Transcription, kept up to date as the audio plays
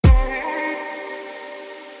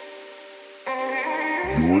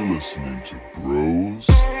You're listening to Bros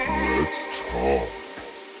Let's Talk.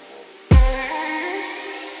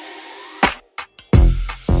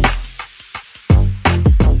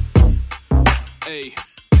 Hey.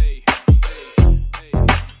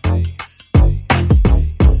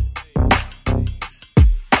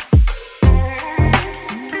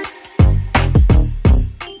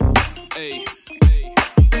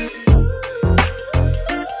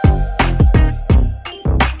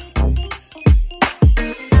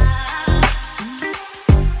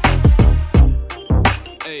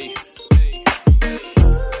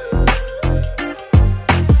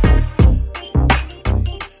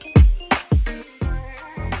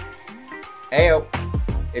 Heyo,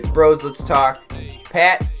 it's Bros Let's Talk.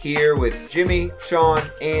 Pat here with Jimmy, Sean,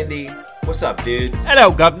 Andy. What's up, dudes?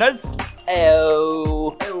 Hello, governors.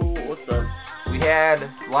 Heyo. Heyo, what's up? We had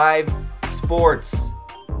live sports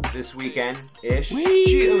this weekend-ish.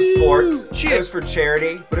 It was sports. It was for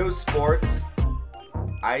charity, but it was sports.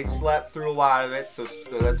 I slept through a lot of it, so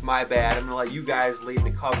that's my bad. I'm going to let you guys lead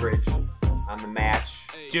the coverage on the match.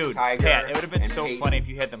 Dude, Tiger Pat, it would have been and so Peyton. funny if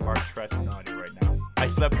you had the Mark Tresson audio right now. I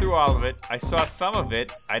slept through all of it. I saw some of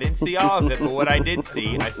it. I didn't see all of it, but what I did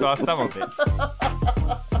see, I saw some of it.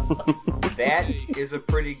 That is a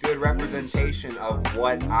pretty good representation of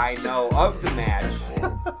what I know of the match.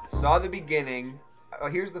 Saw the beginning.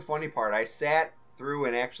 Here's the funny part. I sat through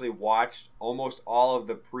and actually watched almost all of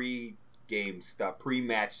the pre-game stuff,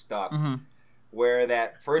 pre-match stuff. Mm-hmm. Where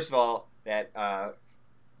that, first of all, that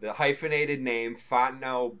the hyphenated name,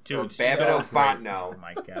 Fontenot, or Babineau so Fontenot. Oh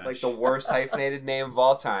my gosh. It's like the worst hyphenated name of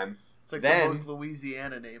all time. It's like Then- the most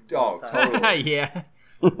Louisiana name of all time. Totally. Yeah.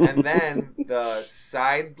 And then the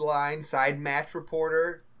side match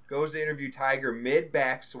reporter goes to interview Tiger mid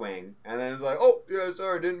backswing, and then it's like, "Oh, yeah,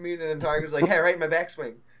 sorry, didn't mean it." And Tiger's like, "Hey, right in my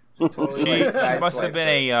backswing." Just totally She like side must have swipes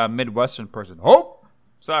been her. a Midwestern person. Oh!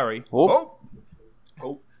 Sorry. Oh.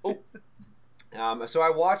 So I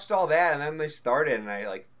watched all that, and then they started, and I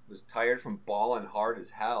was tired from balling hard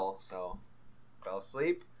as hell, so fell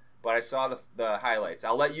asleep. But I saw the highlights.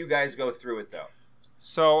 I'll let you guys go through it though.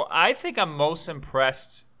 So I think I'm most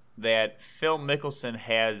impressed that Phil Mickelson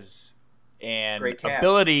has an Great calves.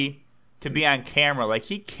 ability to be on camera. Like,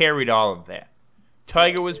 he carried all of that.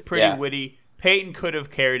 Tiger was pretty witty. Peyton could have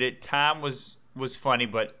carried it. Tom was funny,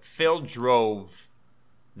 but Phil drove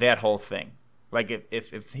that whole thing. Like,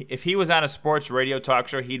 if he was on a sports radio talk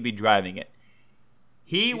show, he'd be driving it.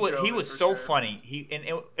 He was so sure. funny.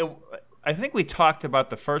 I think we talked about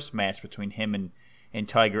the first match between him and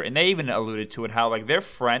Tiger, and they even alluded to it, how like they're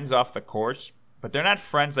friends off the course, but they're not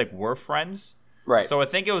friends like we're friends. Right. So I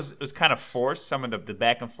think it was kind of forced, some of the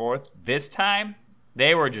back and forth. This time,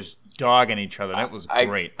 they were just dogging each other. That was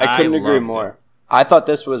great. I couldn't agree loved more. it. I thought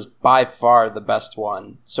this was by far the best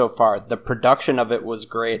one so far. The production of it was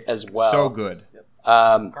great as well. So good.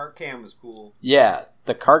 Cart cam was cool. Yeah,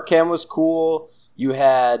 the cart cam was cool. You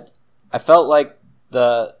had, I felt like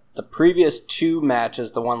the previous two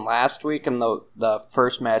matches, the one last week and the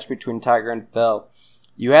first match between Tiger and Phil,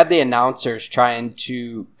 you had the announcers trying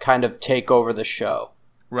to kind of take over the show.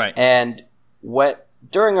 Right. And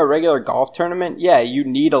during a regular golf tournament, yeah, you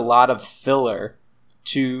need a lot of filler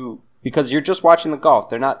because you're just watching the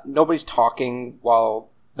golf. Nobody's talking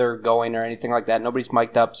while they're going or anything like that. Nobody's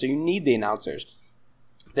mic'd up, so you need the announcers.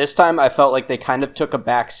 This time I felt like they kind of took a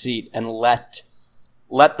back seat and let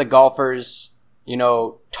the golfers,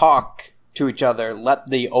 talk to each other, let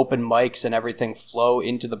the open mics and everything flow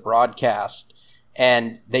into the broadcast.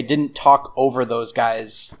 And they didn't talk over those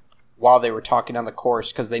guys while they were talking on the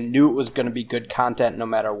course because they knew it was going to be good content no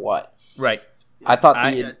matter what. Right. I thought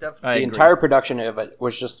definitely. the entire production of it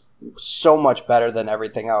was just so much better than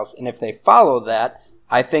everything else. And if they follow that,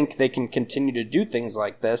 I think they can continue to do things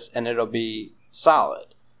like this and it'll be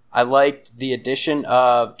solid. I liked the addition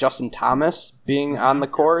of Justin Thomas being on the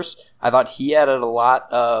course. I thought he added a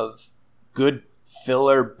lot of good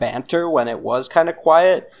filler banter when it was kind of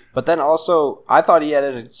quiet. But then also, I thought he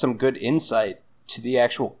added some good insight to the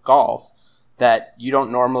actual golf that you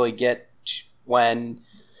don't normally get when,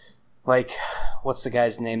 like, what's the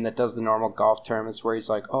guy's name that does the normal golf tournaments where he's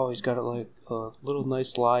like, oh, he's got a little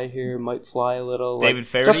nice lie here, might fly a little. David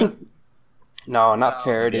like, Faraday? No, not The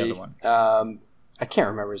Faraday. other one. I can't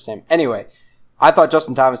remember his name. Anyway, I thought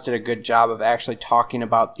Justin Thomas did a good job of actually talking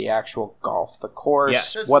about the actual golf, the course,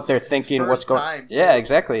 Yes. what they're His thinking, first what's going. time, too. Yeah,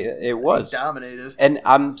 exactly. It was. He dominated. And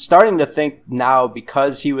I'm starting to think now,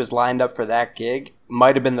 because he was lined up for that gig,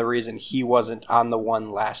 might have been the reason he wasn't on the one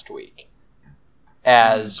last week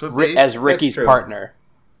as Could be. as Ricky's That's true. partner,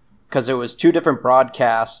 because it was two different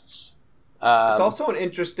broadcasts It's also an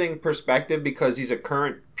interesting perspective because he's a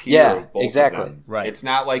current peer. Yeah, of both exactly. Of them. Right. It's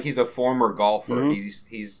not like he's a former golfer. Mm-hmm.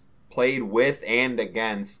 He's played with and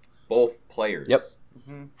against both players. Yep.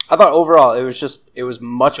 I thought overall it was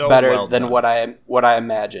much So better well than done. what I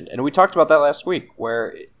imagined, and we talked about that last week,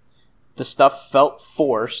 where the stuff felt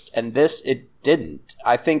forced, and this it didn't.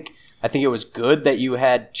 I think it was good that you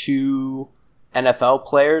had two NFL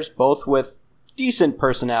players, both with decent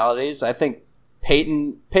personalities. I think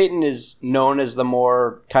Peyton is known as the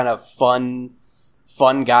more kind of fun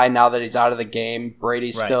guy now that he's out of the game.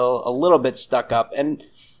 Brady's Right. still a little bit stuck up, and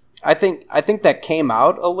I think that came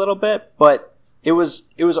out a little bit, but it was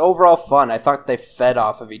overall fun. I thought they fed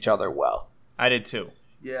off of each other well. I did too.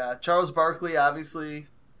 Yeah, Charles Barkley, obviously,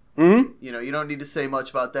 Mm-hmm. you don't need to say much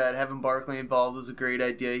about that. Having Barkley involved was a great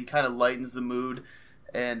idea. He kind of lightens the mood,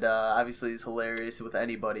 and obviously he's hilarious with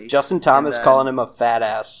anybody. Justin Thomas then- calling him a fat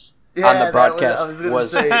ass on Yeah, the that broadcast was- I was gonna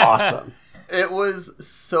was say- awesome. It was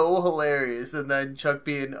so hilarious, and then Chuck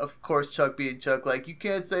being Chuck, like, you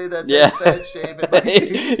can't say that. Yeah. Fat shame. And, like,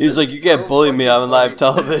 He's like, you just can't so bully me on fucking live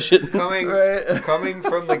funny. television. Right. Coming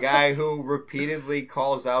from the guy who repeatedly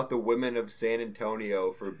calls out the women of San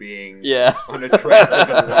Antonio for being Yeah. unattractive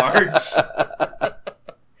and large.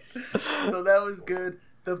 So that was good.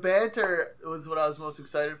 The banter was what I was most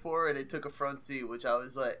excited for, and it took a front seat, which I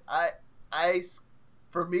was like,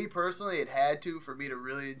 for me personally, it had to for me to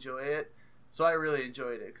really enjoy it. So I really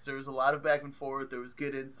enjoyed it because there was a lot of back and forth. There was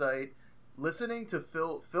good insight. Listening to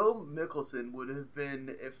Phil Mickelson would have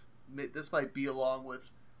been, if this might be along with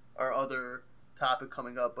our other topic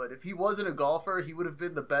coming up, but if he wasn't a golfer, he would have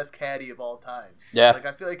been the best caddy of all time. Yeah. Like,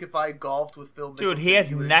 I feel like if I golfed with Phil Mickelson, Dude, he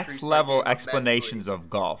has would next increase my level game explanations immensely. of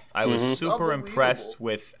golf. I was Mhm. super Unbelievable. impressed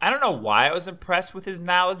with. I don't know why I was impressed with his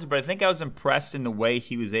knowledge, but I think I was impressed in the way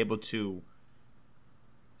he was able to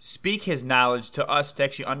speak his knowledge to us to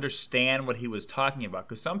actually understand what he was talking about.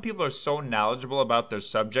 Because some people are so knowledgeable about their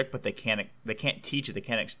subject, but they can't teach it, they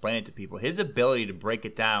can't explain it to people. His ability to break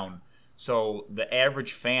it down so the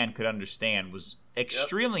average fan could understand was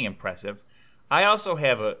extremely impressive. I also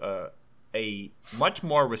have a much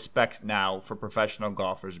more respect now for professional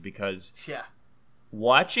golfers because Yeah.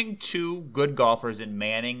 watching two good golfers in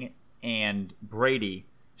Manning and Brady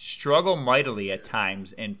struggle mightily at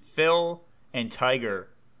times, and Phil and Tiger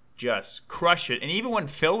just crush it. And even when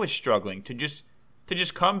Phil was struggling, to just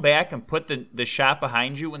come back and put the shot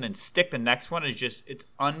behind you and then stick the next one it's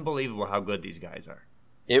unbelievable how good these guys are.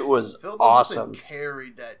 It was Phil Mickelson awesome.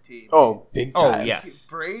 carried that team. Oh, big time. Oh, yes.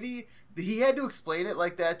 Brady, he had to explain it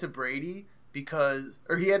like that to Brady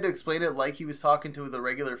or he had to explain it like he was talking to the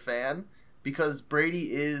regular fan because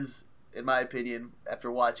Brady is, in my opinion, after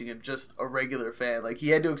watching him, just a regular fan. Like, he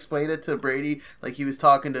had to explain it to Brady like he was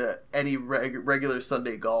talking to any regular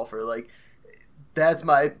Sunday golfer. Like, that's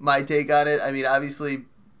my take on it. I mean, obviously,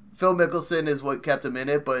 Phil Mickelson is what kept him in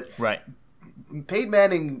it, but Right. Peyton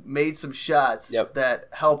Manning made some shots Yep. that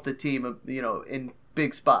helped the team, in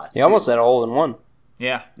big spots. He almost had a hole in one.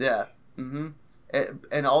 Yeah. Yeah. Mm-hmm.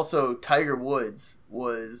 And also, Tiger Woods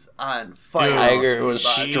was on fire. Dude, Tiger was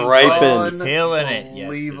he striping. was killing it yesterday.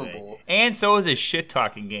 Unbelievable. And so was his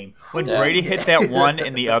shit-talking game. When Yeah. Brady hit that one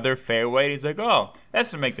in the other fairway, he's like, oh,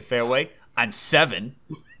 that's going to make the fairway. I'm 7.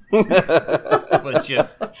 was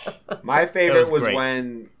just My favorite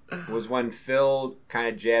was was when Phil kind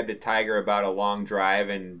of jabbed at Tiger about a long drive,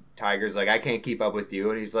 and Tiger's like, "I can't keep up with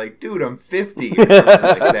you," and he's like, "Dude, I'm 50." Or something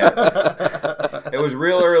like that. It was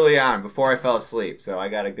real early on before I fell asleep, so I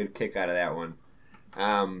got a good kick out of that one.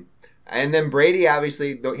 And then Brady,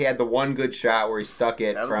 obviously, he had the one good shot where he stuck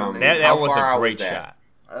it That was from amazing. that how was far a out great was that? shot.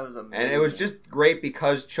 That was amazing. And it was just great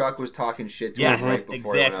because Chuck was talking shit to Yes, him right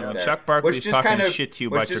before he exactly. went up When there. Chuck Barkley's Which just talking kind of- shit to you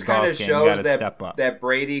which about your just kind golf of game, you shows gotta that, step up. that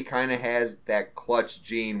Brady kind of has that clutch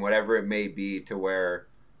gene, whatever it may be, to where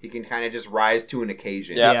he can kind of just rise to an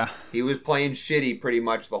occasion. Yeah. He was playing shitty pretty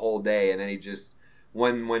much the whole day, and then he just,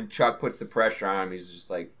 when Chuck puts the pressure on him, he's just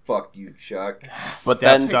like, "Fuck you, Chuck." But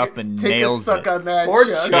then Steps up and Take a nails suck it. on that, Poor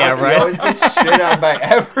Chuck. Chuck, Yeah, right. he always gets shit on by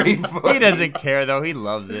everybody. He doesn't care, though. He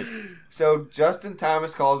loves it. So Justin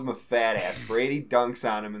Thomas calls him a fat ass. Brady dunks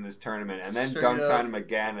on him in this tournament, and then Straight dunks up. on him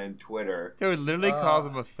again on Twitter. Dude literally calls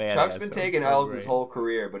him a fat Chuck's ass. been That taking was so L's great. his whole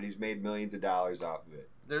career, but he's made millions of dollars off of it.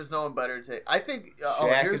 There's no one better to take. I think.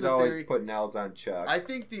 Shaq Here's is the always theory. putting L's on Chuck. I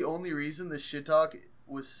think the only reason the shit talk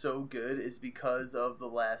was so good is because of The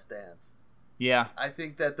Last Dance. Yeah. I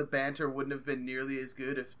think that the banter wouldn't have been nearly as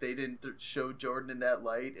good if they didn't show Jordan in that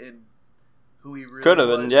light and who he really could have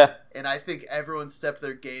was. been, yeah. And I think everyone stepped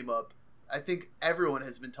their game up. I think everyone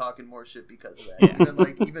has been talking more shit because of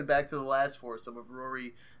that. Even back to the last foursome of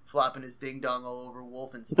Rory flopping his ding dong all over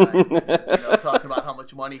Wolfenstein, talking about how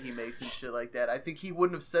much money he makes and shit like that. I think he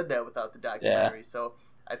wouldn't have said that without the documentary. Yeah. So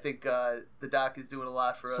I think the doc is doing a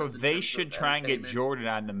lot for us. So they should try and get Jordan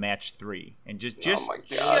on the match 3 and just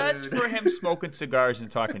for him smoking cigars and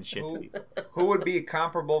talking shit to people. Who would be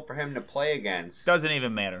comparable for him to play against? Doesn't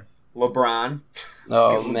even matter. LeBron.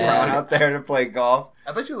 Oh, LeBron man. out there to play golf.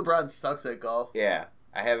 I bet you LeBron sucks at golf. Yeah.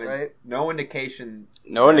 I haven't. Right? No indication.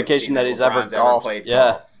 No indication that he's ever golfed. Played yeah.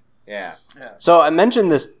 golf. Yeah. So I mentioned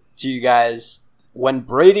this to you guys when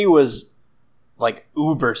Brady was like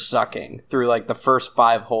uber sucking through like the first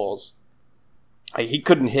 5 holes. Like, he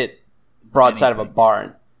couldn't hit broadside of a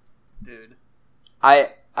barn. Dude.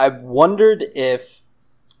 I wondered if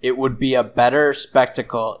it would be a better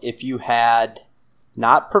spectacle if you had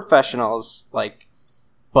not professionals,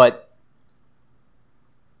 but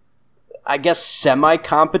I guess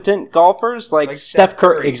semi-competent golfers like Steph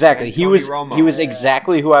Curry. Exactly. He was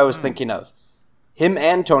exactly who I was thinking of. Him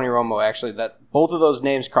and Tony Romo, actually. That both of those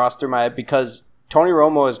names crossed through my head because Tony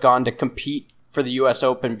Romo has gone to compete for the U.S.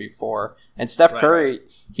 Open before, and Steph Curry,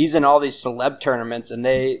 he's in all these celeb tournaments, and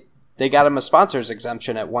they got him a sponsors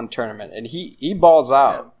exemption at one tournament, and he balls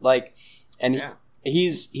out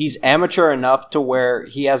He's amateur enough to where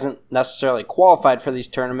he hasn't necessarily qualified for these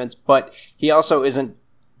tournaments, but he also isn't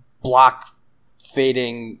block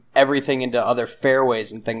fading everything into other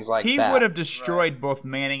fairways and things like that. He would have destroyed both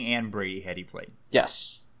Manning and Brady had he played.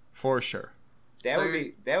 Yes. For sure. That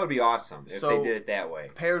would be awesome if they did it that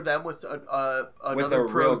way. Pair them with another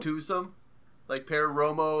pro twosome. Like pair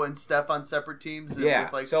Romo and Steph on separate teams. Yeah.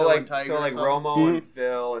 With Phil and Tiger Romo and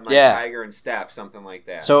Phil and Tiger and Steph, something like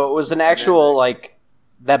that. So it was an actual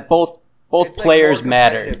that both players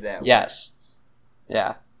mattered. Yes.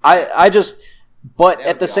 Yeah. But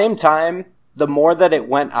at the same time, the more that it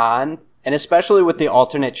went on, and especially with the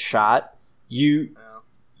alternate shot, you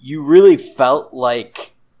really felt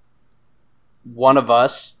like one of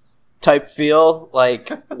us type feel,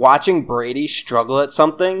 like watching Brady struggle at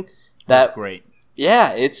something. That great.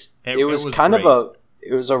 Yeah, it was kind great.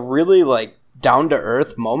 It was a really down to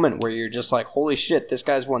earth moment where you're just like, holy shit, this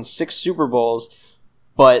guy's won 6 Super Bowls,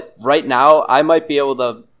 but right now I might be able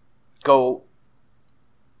to go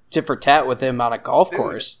tit for tat with him on a golf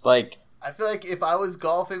course. I feel like if I was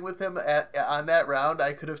golfing with him on that round,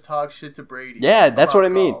 I could have talked shit to Brady. Yeah, that's what I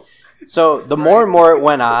mean. So the more and more it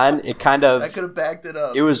went on, it kind of I could have backed it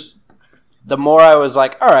up. It was the more I was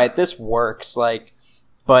like, all right, this works.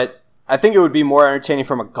 But I think it would be more entertaining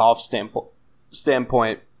from a golf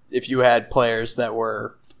standpoint if you had players that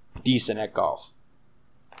were decent at golf.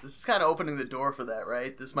 This is kind of opening the door for that,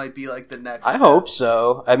 right? This might be the next I hope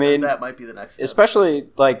so. I mean, that might be the next step. Especially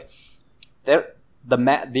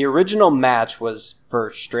the original match was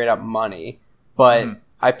for straight up money, but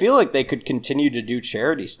I feel like they could continue to do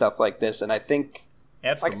charity stuff like this, and I think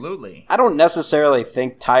absolutely. I don't necessarily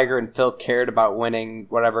think Tiger and Phil cared about winning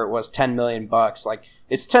whatever it was, $10 million.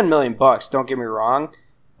 It's $10 million. Don't get me wrong,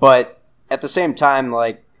 but at the same time,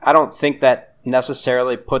 I don't think that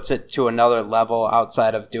necessarily puts it to another level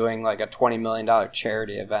outside of doing a $20 million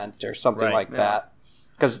charity event or something that.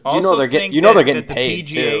 Because they're getting paid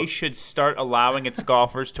too. The PGA should start allowing its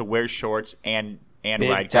golfers to wear shorts and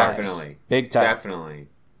ride cars. Definitely, big time, definitely.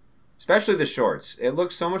 Especially the shorts. It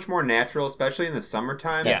looks so much more natural, especially in the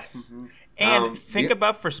summertime. Yes. Mm-hmm. And think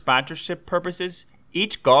about for sponsorship purposes,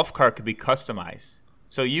 each golf cart could be customized.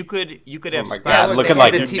 So you could have spots looking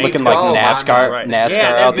like NASCAR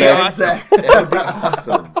out there. That would be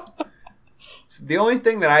awesome. The only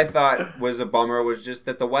thing that I thought was a bummer was just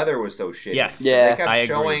that the weather was so shitty. Yes. Yeah. They kept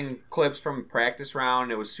showing clips from practice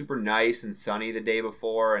round. It was super nice and sunny the day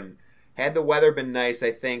before, and had the weather been nice,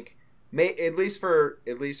 I think at least for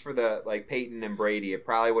the Peyton and Brady, it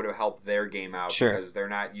probably would have helped their game out because they're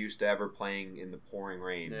not used to ever playing in the pouring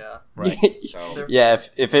rain. Yeah, right. So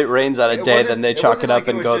if it rains on a day, then they chalk it up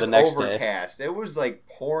and go the next overcast. Day. It was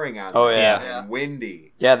pouring on. And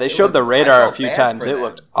windy. Yeah, they showed the radar a few times. It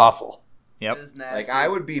looked awful. Yep. I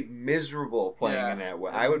would be miserable playing in that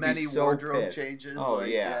way. I would be so wardrobe pissed. Changes. Oh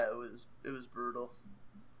it was brutal.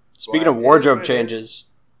 Speaking of wardrobe changes,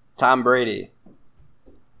 Tom Brady.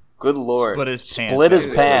 Good Lord. Split his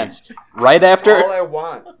pants. Right after all I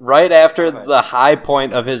want. Right after the high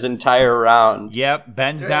point of his entire round. Yep,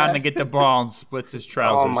 bends down to get the ball and splits his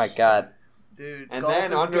trousers. Oh my god. Dude, and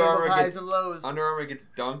then Under Armour gets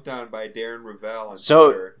dunked on by Darren Ravel.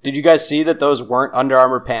 So, did you guys see that those weren't Under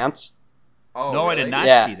Armour pants? Oh, no, really? I did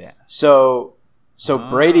not see that. So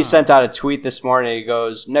Brady sent out a tweet this morning. He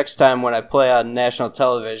goes, "Next time when I play on national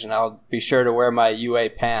television, I'll be sure to wear my UA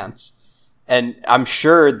pants." And I'm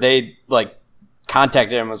sure they like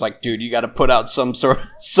contacted him and was like, dude, you got to put out some sort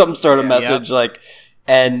of message. Yep. Like,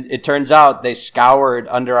 and it turns out they scoured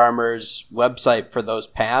Under Armour's website for those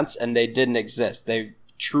pants and they didn't exist. They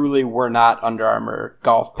truly were not Under Armour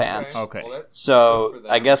golf pants. Okay. Well, that's So good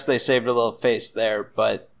for I them. guess they saved a little face there,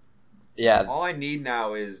 but yeah. All I need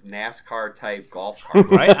now is NASCAR type golf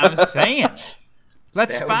carts. Right? I'm saying.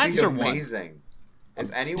 Let's That sponsor would be one. amazing. If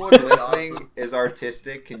anyone listening is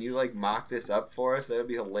artistic, can you like mock this up for us? That would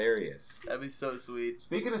be hilarious. That'd be so sweet.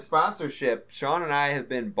 Speaking of sponsorship, Sean and I have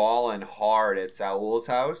been balling hard at Saul's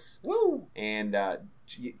house. Woo! And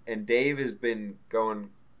Dave has been going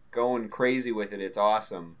crazy with it. It's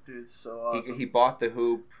awesome. Dude, it's so awesome. He bought the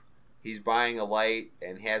hoop. He's buying a light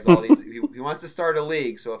and has all these. he wants to start a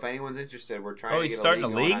league. So if anyone's interested, we're trying to he's get starting a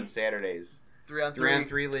league a league? going on Saturdays. 3-on-3.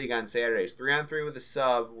 3-on-3 league on Saturdays. 3-on-3 with a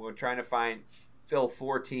sub. We're trying to fill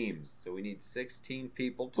 4 teams. So we need 16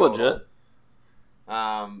 people It's total. legit.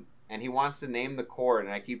 And he wants to name the court,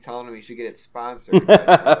 and I keep telling him he should get it sponsored.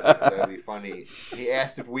 That would be funny. He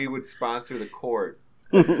asked if we would sponsor the court.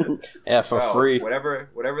 Yeah, for Well, free. Whatever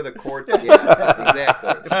the court. Yeah, exactly.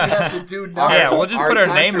 If we have to do Our- nothing. Yeah, we'll just our put our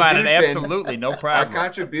name on it. contribution- Absolutely, no Our problem.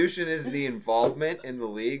 contribution is the involvement in the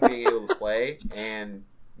league, being able to play, and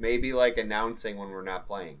maybe like announcing when we're not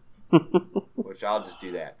playing. Which I'll just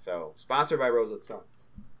do that. So sponsored by Rose Let's Talk.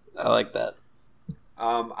 I like that.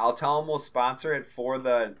 I'll tell him we'll sponsor it for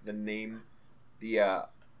the name, the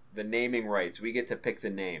naming rights. We get to pick the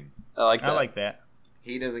name. I like that. I like that.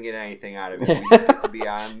 He doesn't get anything out of it. We just get to be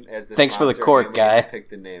on as the Thanks for the sponsor, court, and we get to guy. Pick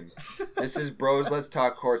the name. This is Bros Let's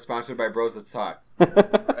Talk Court, sponsored by Bros Let's Talk.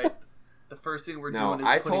 Right? The first thing we're No, doing is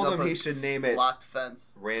I putting told up him a he should name it locked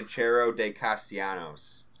fence. Ranchero de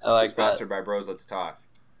Castellanos. I like that. Sponsored by Bros Let's Talk.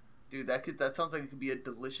 Dude, that sounds like it could be a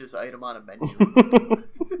delicious item on a menu.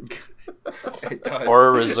 It does. Or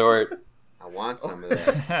a resort. I want some of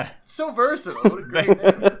that. So versatile. What a great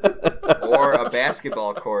name. Or a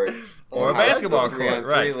basketball court. Or a How's basketball the court, 3-on-3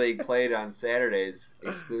 right. league played on Saturdays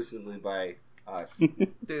exclusively by us.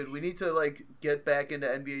 Dude, we need to like get back into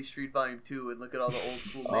NBA Street Volume 2 and look at all the old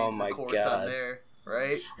school names Oh my and courts God. on there,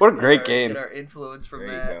 right? What a great Get game. Get our influence from There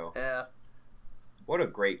you that. go. Yeah. What a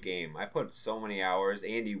great game. I put so many hours.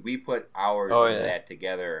 Andy, we put hours Oh, into yeah. that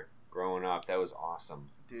together growing up. That was awesome.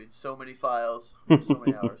 Dude, so many files, so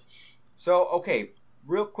many hours. So, okay,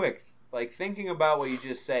 real quick, like thinking about what you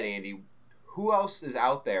just said, Andy, who else is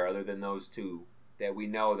out there other than those two that we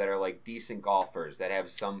know that are like decent golfers that have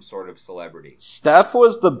some sort of celebrity? Steph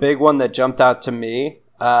was the big one that jumped out to me.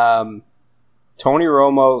 Tony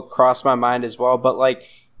Romo crossed my mind as well, but like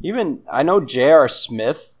even I know J.R.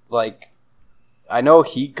 Smith, like I know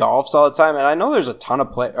he golfs all the time, and I know there's a ton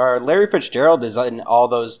of Larry Fitzgerald is in all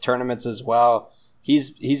those tournaments as well.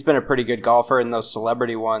 He's been a pretty good golfer in those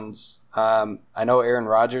celebrity ones. I know Aaron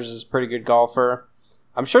Rodgers is a pretty good golfer.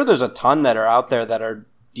 I'm sure there's a ton that are out there that are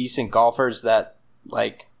decent golfers that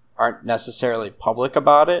like aren't necessarily public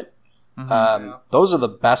about it. Yeah. Those are the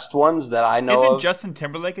best ones that I know Isn't of. Justin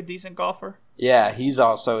Timberlake a decent golfer? Yeah, he's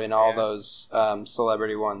also in all Yeah. those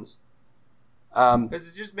celebrity ones. Because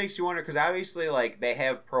it just makes you wonder, because obviously, like, they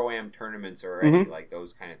have Pro-Am tournaments already, like,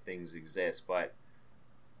 those kind of things exist, but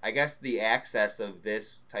I guess the access of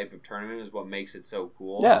this type of tournament is what makes it so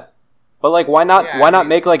cool. Yeah, but like, why not? Yeah, why I not mean-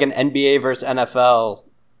 make like an NBA versus NFL?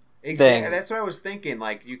 Exactly. thing. That's what I was thinking.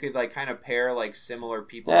 Like, you could, like, kind of pair, like, similar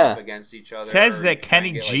people Yeah. up against each other. Says or that Kenny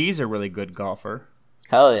kinda get, like, G's a really good golfer.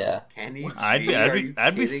 Hell yeah! Kenny G? I'd Are you be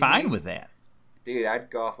kidding fine me? with that. Dude, I'd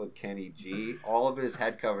golf with Kenny G. All of his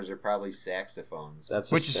head covers are probably saxophones.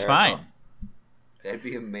 That's Which is hysterical. fine. That'd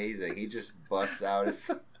be amazing. He just busts out his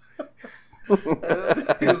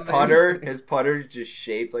His putter. His putter's just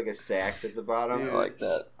shaped like a sax at the bottom. I like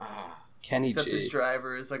that. Ah. Kenny Except his G.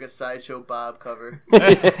 driver is like a Sideshow Bob cover.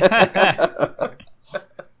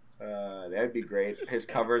 That'd be great. His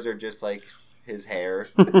covers are just like his hair.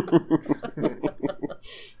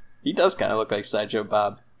 He does kind of look like Sideshow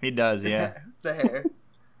Bob. He does, yeah. The hair.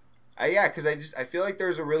 Yeah, because I feel like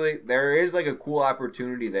there is like a cool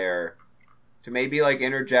opportunity there to maybe like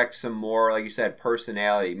interject some more, like you said,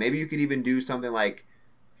 personality. Maybe you could even do something like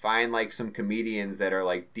find like some comedians that are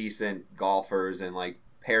like decent golfers and like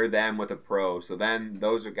pair them with a pro. So then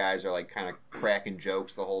those guys are like kind of cracking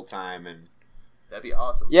jokes the whole time and. That'd be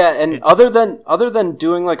awesome. Yeah, and other than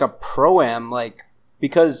doing like a pro-am, like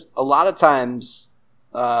because a lot of times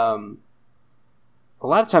the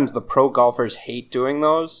pro golfers hate doing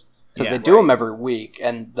those because Yeah, they do them every week,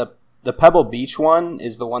 and the Pebble Beach one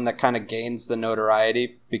is the one that kind of gains the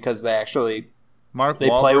notoriety because they actually Mark They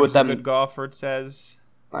play Wahlberg's with them- a good golfer, it says.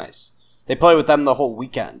 nice. They play with them the whole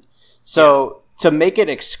weekend. So to make it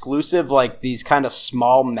exclusive, like these kind of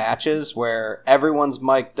small matches where everyone's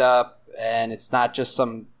mic'd up and it's not just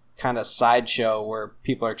some kind of sideshow where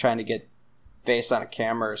people are trying to get face on a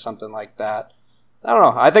camera or something like that. I don't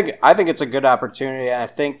know. I think it's a good opportunity, and I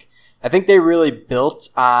think they really built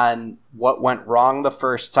on what went wrong the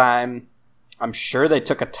first time. I'm sure they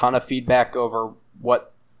took a ton of feedback over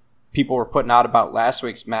what people were putting out about last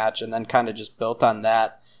week's match and then kind of just built on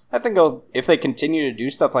that. I think if they continue to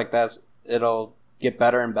do stuff like that, it'll get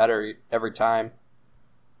better and better every time.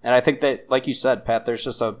 And I think that, like you said, Pat, there's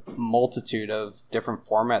just a multitude of different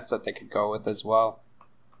formats that they could go with as well.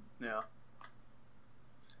 Yeah.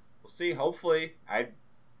 We'll see. Hopefully,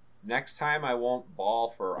 next time I won't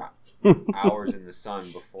ball for hours in the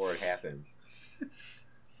sun before it happens.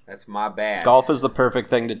 That's my bad. Golf is the perfect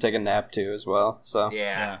thing to take a nap to as well. So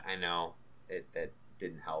yeah. I know. That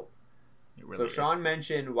didn't help. Really so is. Sean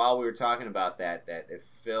mentioned while we were talking about that if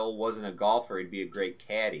Phil wasn't a golfer, he'd be a great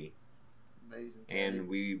caddy. Amazing. And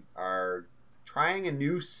we are trying a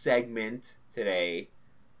new segment today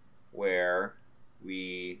where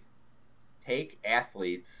we take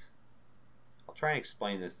athletes. I'll try and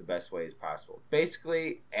explain this the best way as possible.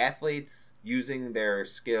 Basically, athletes using their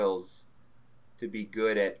skills to be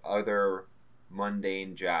good at other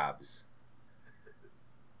mundane jobs.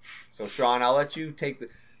 So, Sean, I'll let you take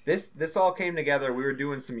This all came together. We were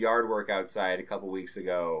doing some yard work outside a couple weeks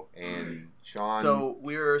ago, and Sean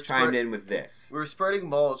chimed in with this. We were spreading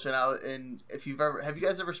mulch, and have you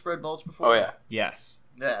guys ever spread mulch before? Oh yeah. Yes.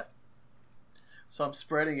 Yeah. So I'm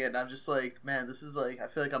spreading it, and I'm just like, man, this is like, I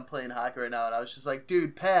feel like I'm playing hockey right now. And I was just like,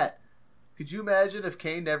 dude, Pat, could you imagine if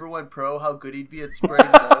Kane never went pro, how good he'd be at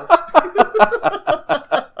spreading mulch?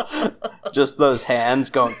 Just those hands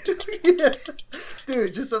going.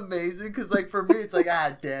 Dude, just amazing. Because, like, for me, it's like,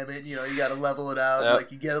 damn it. You know, you got to level it out. Yep.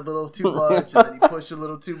 Like, you get a little too much, and then you push a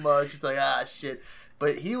little too much. It's like, shit.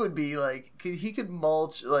 But he would be like, he could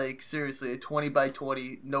mulch, like, seriously, a 20 by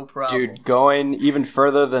 20, no problem. Dude, going even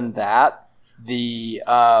further than that, the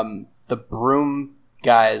broom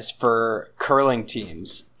guys for curling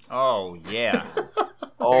teams. Oh, yeah.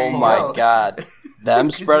 Oh, my God. Them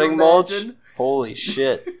Could you spreading mulch? imagine? Holy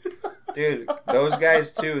shit. Dude, those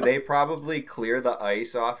guys, too, they probably clear the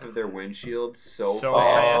ice off of their windshield so fast.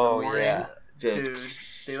 Oh, yeah.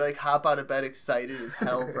 Just, Dude, they, like, hop out of bed excited as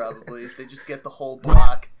hell, probably. They just get the whole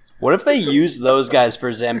block. What if they use those guys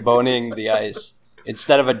for Zamboning the ice?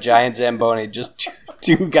 Instead of a giant Zamboni, just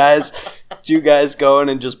two guys going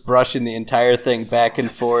and just brushing the entire thing back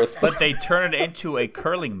and forth. But they turn it into a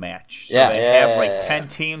curling match. So Yeah, they yeah, have like yeah. 10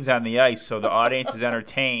 teams on the ice, so the audience is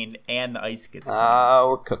entertained and the ice gets clean.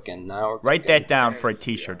 We're cooking. Write that down for a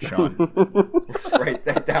t-shirt, Sean. write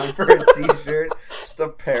that down for a t-shirt. Just a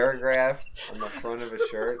paragraph on the front of a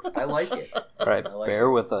shirt. I like it. All right,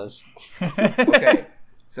 bear with us. Okay,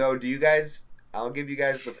 so do you guys... I'll give you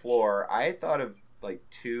guys the floor. I thought of like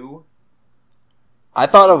two. I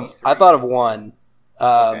thought of one.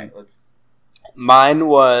 Okay, let's... Mine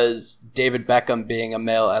was David Beckham being a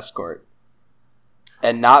male escort.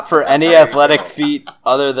 And not for any athletic feat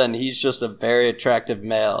other than he's just a very attractive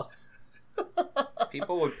male.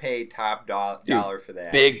 People would pay top dollar for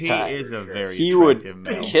that. Big time. He is a very He attractive would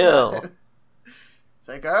male. kill. It's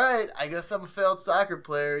like, all right, I guess I'm a failed soccer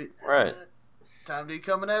player. Right. Time to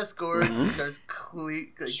become an escort. Starts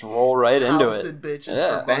Just roll right into it. housing bitches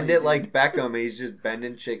Yeah. for Bend money, it dude. like Beckham, and he's just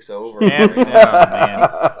bending chicks over. Yeah,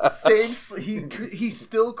 oh, man. He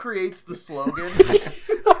still creates the slogan.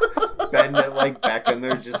 Bend it like Beckham.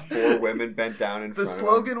 There's just 4 women bent down in The front of him.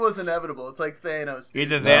 slogan was inevitable. It's like Thanos.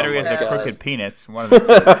 Either that or he has a God. crooked penis. One of the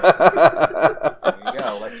There you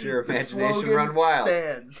go. Let your The imagination slogan run wild.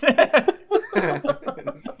 stands.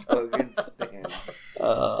 The slogan stands.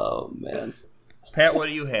 Oh, man. two. Pat, what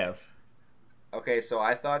do you have? Okay, so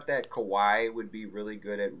I thought that Kawhi would be really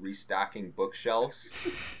good at restocking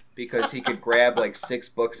bookshelves because he could grab like 6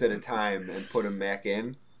 books at a time and put them back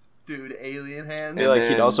in. Dude, alien I hands. feel like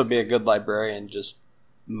then- he'd also be a good librarian, just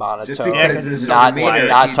monotone. Just because this is not a demeanor,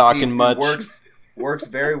 not talking he much. Works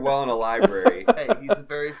very well in a library. Hey, he's a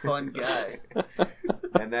very fun guy.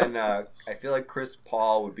 And then I feel like Chris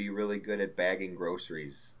Paul would be really good at bagging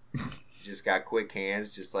groceries. Just got quick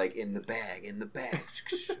hands, just like in the bag, in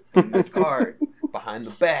the cart, behind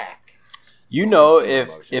the back. You know, Slow if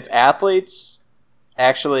motion. athletes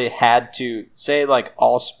actually had to say like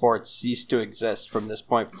all sports cease to exist from this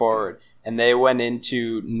point forward, and they went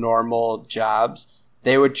into normal jobs,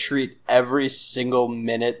 they would treat every single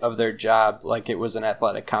minute of their job like it was an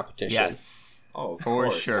athletic competition. Yes, Oh, of for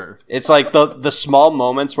course. sure. It's like the small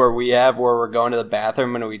moments where we're going to the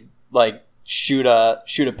bathroom and we like shoot a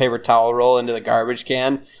paper towel roll into the garbage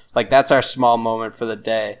can. Like, that's our small moment for the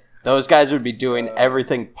day. Those guys would be doing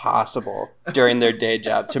everything possible during their day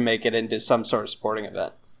job to make it into some sort of sporting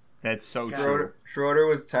event. That's so true. Schroeder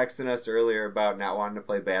was texting us earlier about not wanting to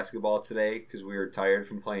play basketball today because we were tired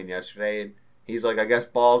from playing yesterday. And he's like, I guess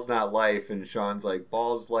ball's not life. And Sean's like,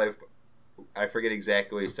 ball's life. I forget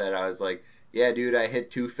exactly what he said. I was like, yeah, dude, I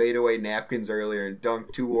hit 2 fadeaway napkins earlier and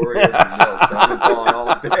dunked 2 Oreos in milk. So I've been balling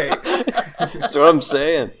all day. That's what I'm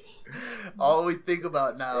saying. All we think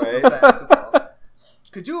about now is basketball.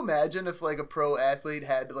 Could you imagine if, like, a pro athlete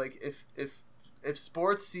had to, like, if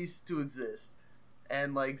sports ceased to exist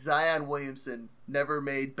and, like, Zion Williamson never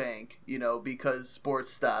made bank, you know, because sports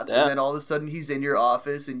stopped, and then all of a sudden he's in your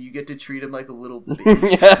office and you get to treat him like a little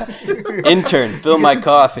bitch. Intern, fill my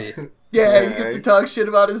coffee. Yeah, you get to talk shit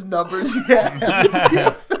about his numbers.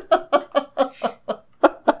 Yeah.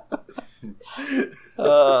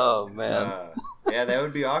 Oh, man. Yeah, that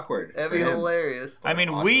would be awkward. That'd be hilarious. I mean,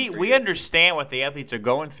 Awesome we understand what the athletes are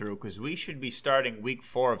going through because we should be starting week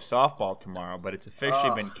 4 of softball tomorrow, but it's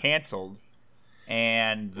officially been canceled.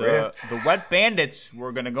 And the Wet Bandits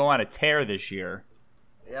were going to go on a tear this year.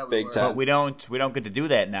 Yeah, Big time. But we don't get to do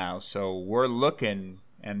that now, so we're looking,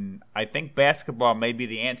 and I think basketball may be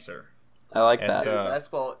the answer. I like that.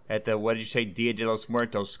 Basketball. At the, what did you say, Dia de los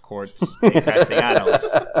Muertos courts de Castellanos.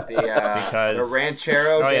 The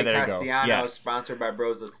Ranchero de there you go. Castellanos, Yes. sponsored by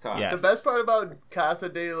Bros Let's Talk. Yes. The best part about Casa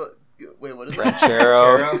de... Wait, what is that?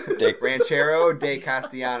 Ranchero de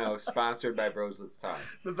Castellanos, sponsored by Bros Let's Talk.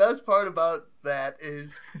 The best part about that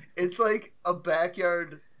is it's like a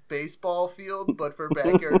backyard baseball field, but for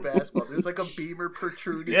backyard basketball. There's like a beamer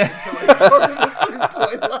protruding into like part of the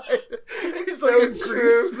 3-point line. There's like a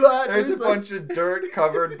grease spot. There's a bunch of dirt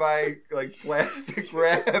covered by like plastic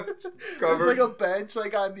wrap. There's like a bench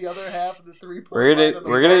like on the other half of the 3-point line.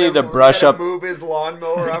 We're gonna need to brush up. Move his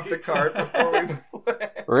lawnmower off the cart before we play.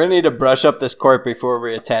 We're gonna need to brush up this court before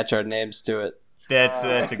we attach our names to it. That's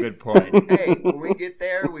a good point. Hey, when we get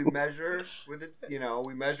there, we measure with it. You know,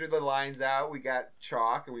 we measure the lines out. We got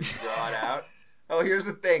chalk and we draw it out. Oh, here's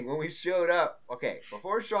the thing. When we showed up, okay,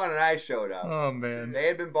 before Sean and I showed up, Oh man, they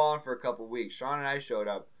had been balling for a couple weeks. Sean and I showed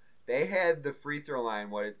up. They had the free throw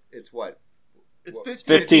line. It's what? It's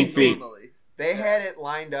 15 feet. Normally. They had it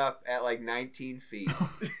lined up at like 19 feet.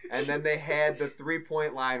 And then they had the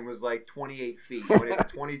 3-point line was like 28 feet. When it's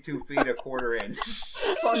 22 feet, a quarter inch.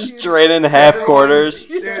 Straight in half quarters.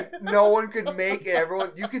 Dude, no one could make it.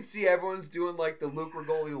 You could see everyone's doing like the Luke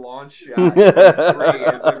Rigoli launch shot.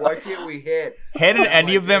 It's like, why can't we hit? hadn't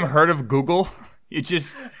any of them heard of Google? You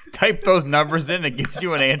just type those numbers in, it gives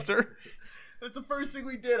you an answer. That's the first thing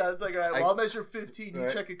we did. I was like, all right, well, I'll measure 15. You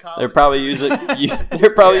check a college. They're probably using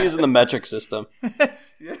using the metric system.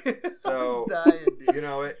 Yeah. So, I was dying, dude. you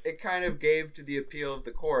know, it kind of gave to the appeal of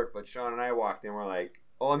the court, but Sean and I walked in, we're like,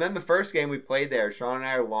 oh, and then the first game we played there, Sean and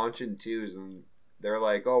I are launching 2s, and they're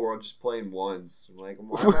like, oh, we're just playing 1s. I'm like,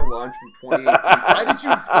 why am I launching from 28 feet?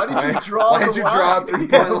 Why did you draw Why did you draw a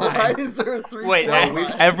 3-point line? Why is there a 3-point Wait,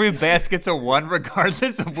 line? every basket's a 1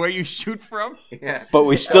 regardless of where you shoot from? Yeah. But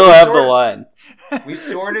we still have the line. We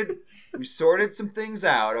sorted some things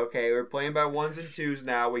out. Okay, we're playing by 1s and 2s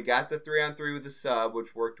now. We got the 3-on-3 with the sub,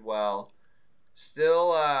 which worked well.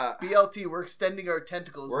 Still, BLT, we're extending our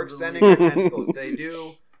tentacles. we're into the extending our league. tentacles.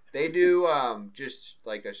 They do just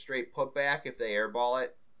like a straight putback if they airball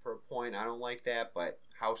it for a point. I don't like that, but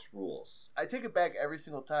house rules. I take it back every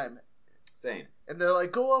single time. Same. And they're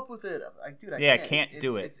like, go up with it. I'm like, dude, I Yeah, can't. can't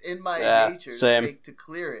do it. It's in my nature same. to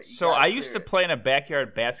clear it. You So gotta I used to clear it. play in a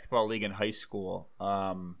backyard basketball league in high school.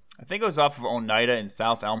 I think it was off of Oneida in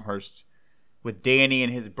South Elmhurst with Danny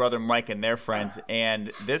and his brother Mike and their friends.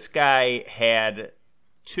 And this guy had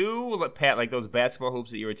 2, like those basketball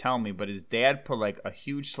hoops that you were telling me, but his dad put like a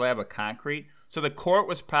huge slab of concrete. So the court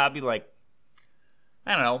was probably like,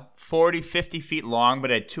 I don't know, 40, 50 feet long,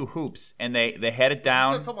 but it had 2 hoops. And they had it Is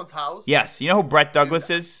down. this at someone's house? Yes. You know who Brett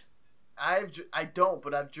Douglas is? I don't,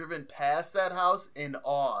 but I've driven past that house in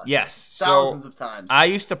awe. Yes. Thousands of times. I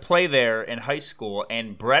used to play there in high school,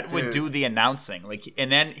 and Brett would Dude. do the announcing.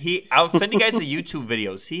 And then I'll send you guys the YouTube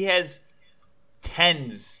videos. He has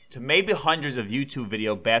tens to maybe hundreds of YouTube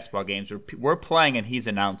video basketball games where we're playing and he's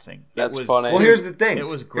announcing. That's funny. Well, here's the thing. It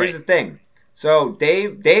was great. Here's the thing. So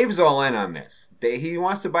Dave's all in on this. He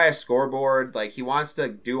wants to buy a scoreboard. Like, he wants to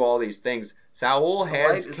do all these things. Saul The light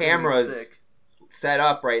has is gonna be cameras sick. set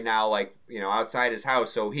up right now, like, you know, outside his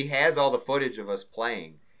house. So he has all the footage of us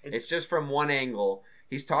playing. It's just from one angle.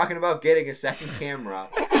 He's talking about getting a second camera.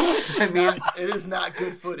 I mean, it is not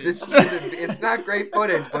good footage. It's not great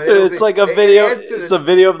footage, but it's like a video. It's a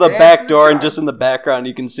video of the back door, and just in the background,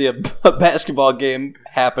 you can see a basketball game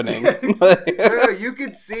happening. No, you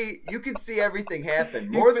can see everything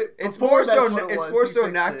happen. It's more so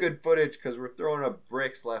not good footage because we're throwing up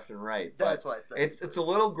bricks left and right. That's why it's a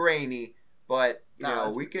little grainy, but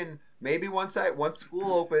we can. Maybe once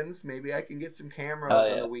school opens, maybe I can get some cameras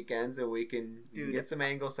on the weekends and we can get some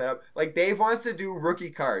angles set up. Like Dave wants to do rookie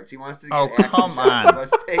cards. He wants to get action shots of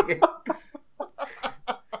us taking.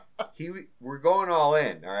 We're going all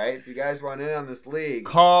in. All right, if you guys want in on this league,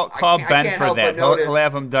 call Ben for that. He'll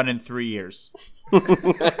have them done in 3 years.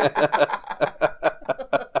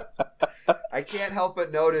 I can't help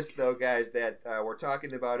but notice though, guys, that we're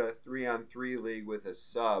talking about a 3-on-3 league with a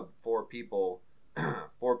sub, 4 people.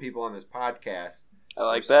 4 people on this podcast. I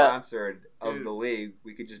like that. Sponsored of the league.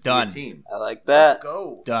 We could just Done. be a team. I like that. Let's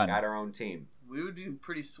go. Done. Got our own team. We would do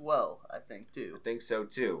pretty swell, I think, too. I think so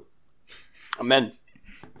too. Amen.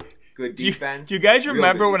 Good defense. Do you guys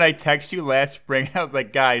remember when I texted you last spring? I was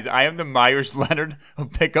like, guys, I am the Myers Leonard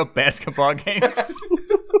of pickup basketball games.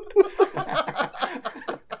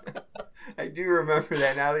 I do remember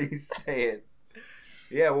that now that you say it.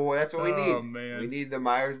 Yeah, well, that's what we need. Oh, man. We need the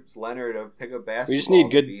Myers Leonard of pickup basketball. We just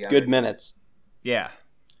need good minutes. Yeah.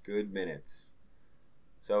 Good minutes.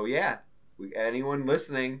 So, yeah. Anyone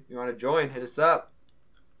listening, you want to join, hit us up.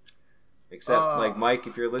 Except, like, Mike,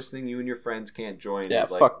 if you're listening, you and your friends can't join. Yeah,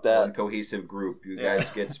 as, like, fuck that. one cohesive group. You guys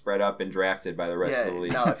get spread up and drafted by the rest of the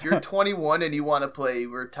league. No, if you're 21 and you want to play,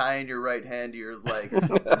 we're tying your right hand to your leg or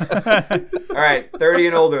something. All right, 30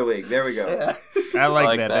 and older league. There we go. Yeah. I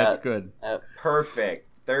like that. That's good. Perfect.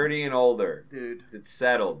 30 and older. Dude. It's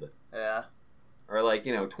settled. Yeah. Or, like,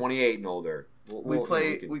 28 and older.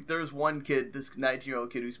 There's one kid, this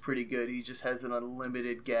 19-year-old kid who's pretty good. He just has an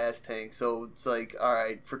unlimited gas tank. So it's like, all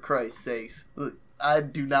right, for Christ's sakes, I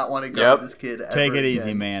do not want to go with this kid ever Take it again.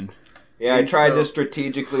 easy, man. Yeah, I tried to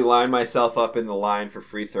strategically line myself up in the line for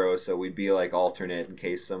free throws so we'd be like alternate in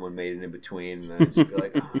case someone made it in between. And I'd just be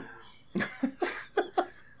like,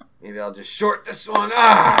 maybe I'll just short this one.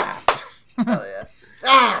 Hell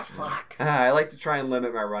yeah. Fuck. I like to try and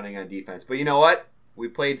limit my running on defense. But you know what? We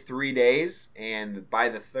played 3 days, and by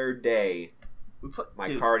the third day, my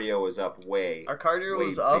cardio was up way. Our cardio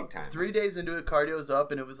was up. 3 days into it, cardio was up,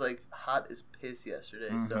 and it was like hot as piss yesterday.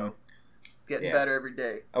 Mm-hmm. So getting better every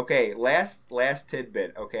day. Okay, last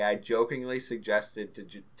tidbit. Okay, I jokingly suggested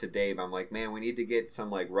to Dave, I'm like, man, we need to get some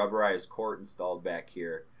like rubberized court installed back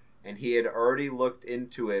here. And he had already looked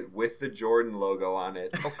into it with the Jordan logo on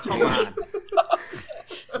it. Oh, come on.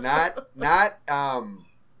 Not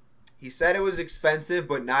he said it was expensive,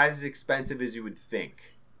 but not as expensive as you would think.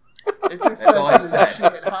 It's expensive as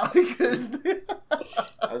shit. How good is that?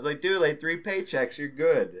 I was like, dude, like 3 paychecks, you're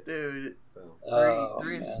good. Dude,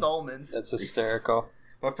 three man. installments. That's hysterical.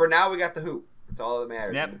 But for now, we got the hoop. That's all that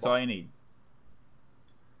matters. Yep, that's all you need.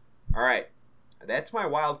 All right. That's my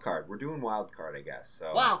wild card. We're doing wild card, I guess.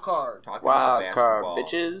 So wild card. Talking about basketball.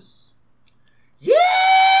 Bitches.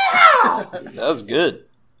 Yeah! That was good.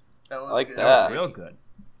 That was I like good. that. Real good.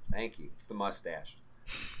 Thank you. It's the mustache.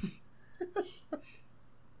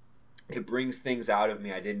 It brings things out of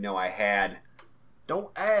me I didn't know I had. Don't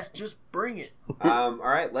ask, just bring it. All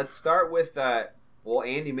right, let's start with,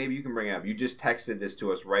 Andy, maybe you can bring it up. You just texted this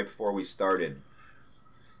to us right before we started.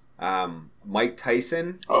 Mike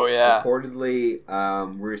Tyson. Oh, yeah. Reportedly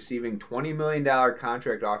receiving $20 million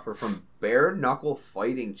contract offer from Bareknuckle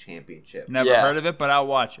Fighting Championship. Never heard of it, but I'll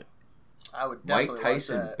watch it. I would definitely Mike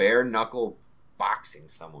Tyson, watch that. Bareknuckle boxing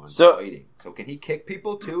someone. Fighting. So can he kick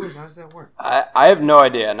people too, or how does that work? I have no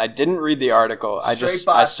idea, and I didn't read the article. I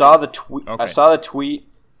saw the tweet. Okay. I saw the tweet,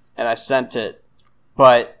 and I sent it.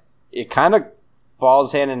 But it kind of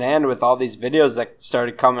falls hand in hand with all these videos that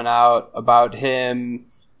started coming out about him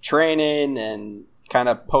training and kind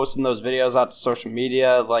of posting those videos out to social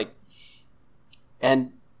media.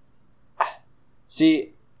 And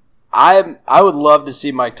see, I would love to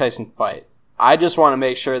see Mike Tyson fight. I just want to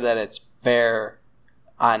make sure that it's fair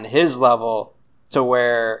on his level to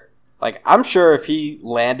where, I'm sure if he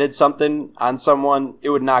landed something on someone,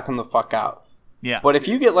 it would knock him the fuck out. Yeah. But if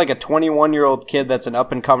you get a 21-year-old kid that's an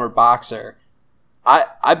up-and-comer boxer,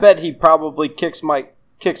 I bet he probably kicks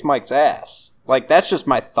Mike's ass. That's just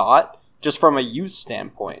my thought, just from a youth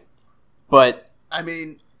standpoint. But I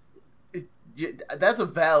mean, that's a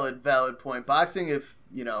valid point. Boxing, if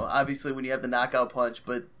obviously when you have the knockout punch,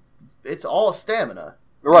 but it's all stamina.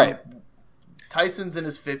 Right. And Tyson's in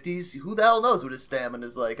his 50s. Who the hell knows what his stamina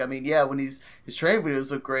is like? I mean, yeah, when his training videos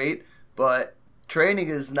look great, but Training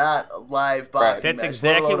is not a live boxing That's match.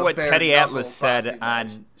 exactly what Teddy Bareknuckle Atlas said boxing on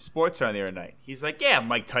match. SportsCenter the other night. He's like, yeah,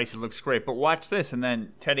 Mike Tyson looks great, but watch this. And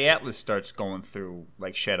then Teddy Atlas starts going through,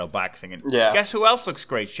 like, shadow boxing. And guess who else looks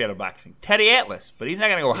great shadow boxing? Teddy Atlas. But he's not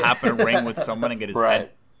going to go hop in a ring with someone and get his head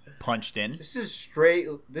punched in. This is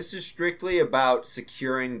strictly about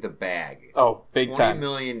securing the bag. Oh, big time. $20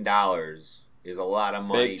 million is a lot of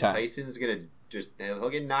money. Big time. Tyson's going to he'll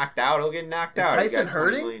get knocked out. Is Tyson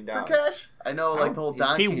hurting for cash? I know, like the whole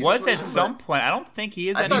Don He King was at situation, some but point. I don't think he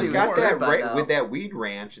is I thought He's anymore. he was got hurt that by now. with that weed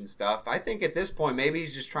ranch and stuff. I think at this point, maybe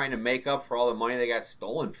he's just trying to make up for all the money they got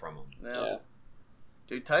stolen from him. Yeah.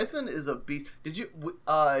 Dude, Tyson is a beast. Did you?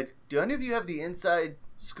 Do any of you have the inside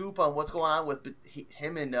scoop on what's going on with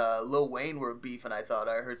him and Lil Wayne were beefing? I thought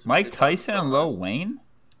I heard some. Mike shit Tyson and about Lil Wayne?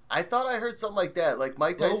 I thought I heard something like that. Like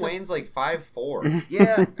Mike Tyson. Lil Wayne's like 5'4".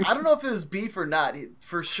 Yeah, I don't know if it was beef or not.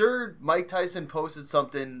 For sure, Mike Tyson posted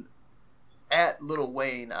something at Lil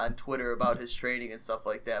Wayne on Twitter about his training and stuff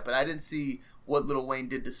like that. But I didn't see what Lil Wayne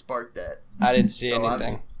did to spark that. I didn't see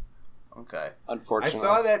anything. Okay. Unfortunately. I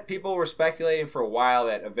saw that people were speculating for a while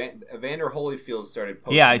that Evander Holyfield started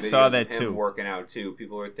posting I videos saw of that him too. working out too.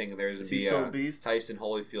 People were thinking there's going Is to he be still a a beast? Tyson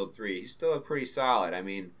Holyfield 3. He's still pretty solid. I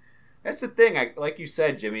mean, that's the thing. Like you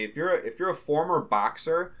said, Jimmy, if you're a former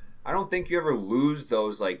boxer, I don't think you ever lose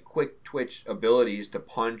those like quick twitch abilities to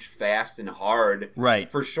punch fast and hard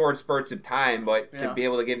for short spurts of time, but to be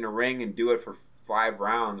able to get in a ring and do it for 5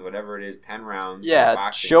 rounds, whatever it is, 10 rounds. Yeah,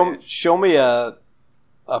 show me a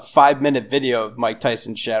 5-minute video of Mike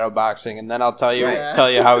Tyson shadow boxing, and then I'll tell you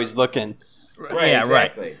how he's looking.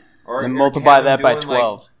 Exactly. Or and multiply that by doing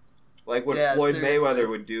 12. Like what Floyd Mayweather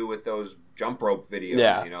would do with those jump rope videos.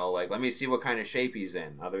 Yeah. You know, like, let me see what kind of shape he's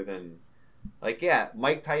in. Other than, like,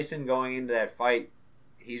 Mike Tyson going into that fight,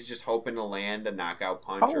 he's just hoping to land a knockout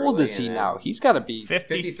punch. How old is he now? He's got to be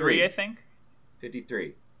 53, I think.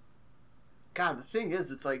 53. God, the thing is,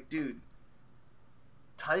 it's like, dude,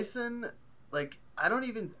 Tyson, like, I don't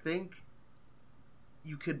even think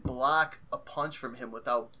you could block a punch from him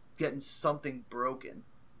without getting something broken.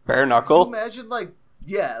 Bareknuckle? Imagine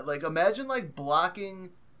blocking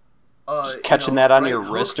just catching that on your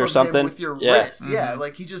wrist or something with your wrist. Mm-hmm. Yeah,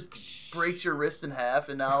 like he just breaks your wrist in half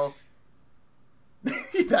and now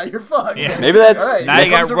now you're fucked. Yeah. Maybe that's now you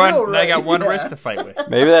got one wrist to fight with.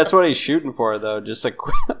 Maybe that's what he's shooting for though, just a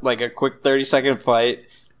quick 30-second fight.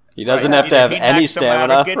 He doesn't have to have any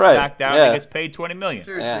stamina. Out, gets knocked out, and he gets paid $20 million.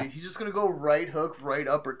 Seriously, he's just gonna go right hook, right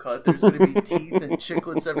uppercut. There's gonna be teeth and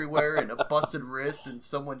chiclets everywhere, and a busted wrist, and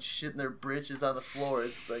someone shitting their britches on the floor.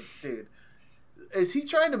 It's like, dude, is he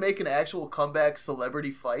trying to make an actual comeback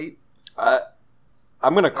celebrity fight?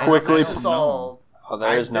 I'm gonna quickly. There is no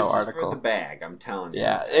this article. Is for the bag, I'm telling you.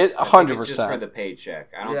 Yeah, 100%. It's just for the paycheck.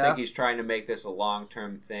 I don't think he's trying to make this a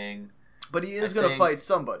long-term thing. But he is gonna fight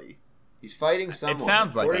somebody. He's fighting someone. It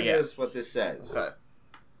sounds like it, is what this says. Okay.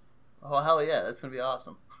 Oh, hell yeah. That's going to be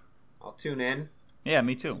awesome. I'll tune in. Yeah,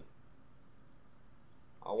 me too.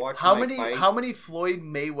 I'll watch How Mike fight. How many Floyd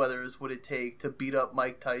Mayweathers would it take to beat up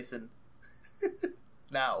Mike Tyson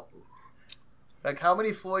now? Like, how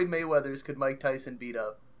many Floyd Mayweathers could Mike Tyson beat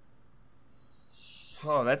up?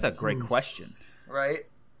 Oh, that's a great question. Right?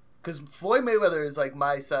 Because Floyd Mayweather is like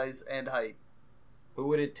my size and height. Who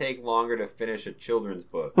would it take longer to finish a children's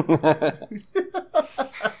book?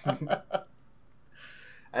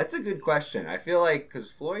 That's a good question. I feel like because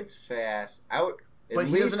Floyd's fast, but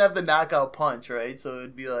he doesn't have the knockout punch, right? So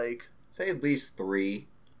it'd be like say at least 3,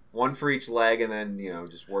 1 for each leg, and then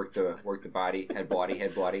just work the body, head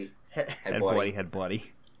bloody.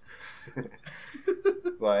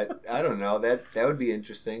 But I don't know. That would be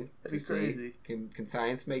interesting. That'd be crazy. Can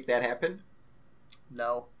science make that happen?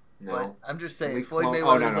 No. But I'm just saying, Floyd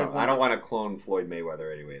Mayweather. No. I don't want to clone Floyd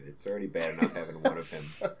Mayweather anyway. It's already bad enough having one of him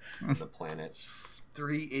on the planet.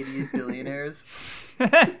 3 idiot billionaires.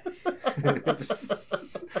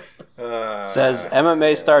 Says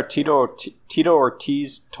MMA star Tito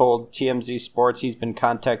Ortiz told TMZ Sports he's been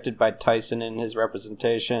contacted by Tyson in his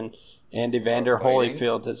representation, and Evander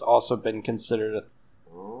Holyfield has also been considered.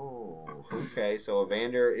 Okay, so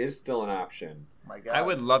Evander is still an option. My God. I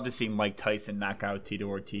would love to see Mike Tyson knock out Tito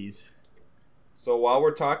Ortiz. So while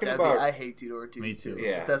we're talking about... I hate Tito Ortiz, too.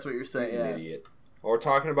 Yeah. If that's what you're saying, he's an idiot. While we're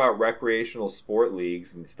talking about recreational sport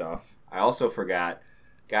leagues and stuff, I also forgot,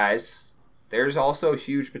 guys, there's also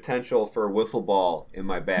huge potential for wiffle ball in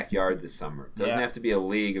my backyard this summer. Doesn't have to be a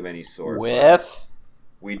league of any sort.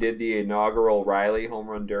 We did the inaugural Riley Home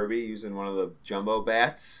Run Derby using one of the jumbo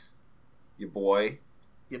bats. Your boy.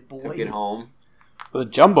 Took it home. With a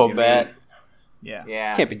jumbo bat.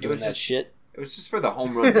 Yeah. Can't be doing that shit. It was just for the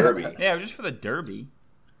home run derby. Yeah, it was just for the derby.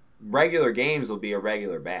 regular games will be a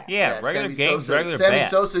regular bat. Yeah, regular Sammy games, Sosa, regular Sammy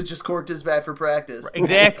bat. Sosa just corked his bat for practice.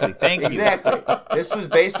 Exactly. Thank you. Exactly. This was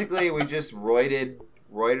basically, we just roided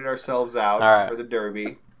ourselves out All right. for the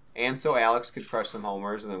Derby. And so Alex could crush some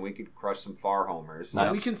homers, and then we could crush some far homers.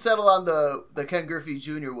 Nice. We can settle on the Ken Griffey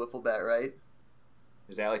Jr. wiffle bat, right?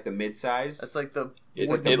 Is that like the mid-size? That's like the.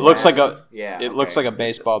 It looks like a. Yeah. It looks like a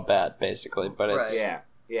baseball bat, basically, but it's Right.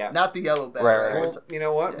 Yeah. Not the yellow bat. Right. Well, you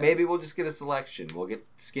know what? Yeah. Maybe we'll just get a selection. We'll get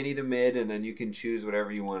skinny to mid, and then you can choose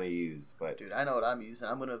whatever you want to use. But Dude, I know what I'm using.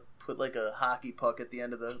 I'm gonna put like a hockey puck at the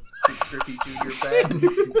end of the Griffey Jr.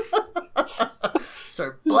 bat.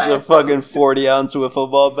 Start a blasting. fucking 40-ounce wiffle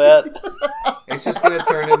ball bat. it's just gonna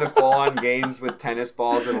turn into full-on games with tennis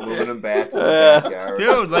balls and aluminum bats in the Yeah. backyard.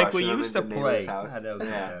 Dude, like Crushing we them used to into neighbor's play. house. God, that was the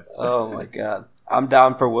Yeah. best. Oh my god, I'm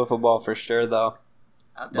down for wiffle ball for sure, though.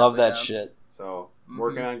 I'm Love definitely that down. shit. So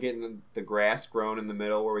working on getting the grass grown in the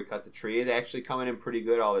middle where we cut the tree. It's actually coming in pretty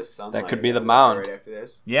good. All this sunlight. That could be the Right mound. after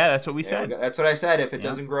this. Yeah, that's what we Yeah, said. that's what I said. If it Yeah.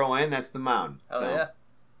 doesn't grow in, that's the mound. Oh So, yeah.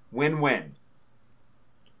 Win-win.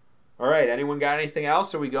 All right. Anyone got anything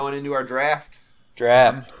else? Or are we going into our draft?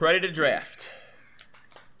 Draft. Ready to draft.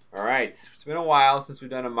 All right. It's been a while since we've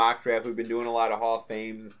done a mock draft. We've been doing a lot of Hall of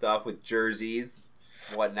Fames and stuff with jerseys,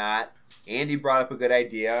 whatnot. Andy brought up a good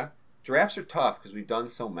idea. Drafts are tough because we've done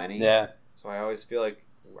so many. Yeah. So I always feel like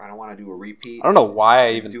I don't want to do a repeat. I don't know why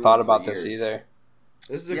I Do even it thought for about this years. either.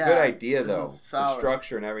 This is a Yeah, good idea, this though. is The solid.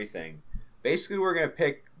 structure and everything. Basically, we're going to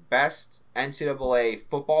pick best NCAA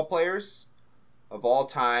football players of all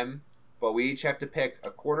time, but we each have to pick a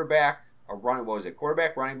quarterback,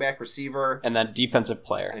 quarterback, running back, receiver, And then defensive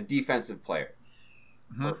player. and defensive player.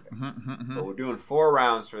 Perfect. Mm-hmm. So we're doing 4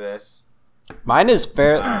 rounds for this. Mine is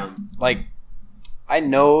fair. Um, Like, I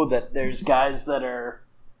know that there's guys that are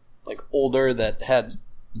like older that had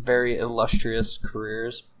very illustrious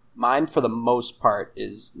careers. Mine, for the most part,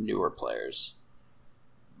 is newer players.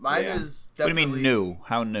 Mine Yeah. is What do you definitely mean new?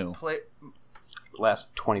 How new?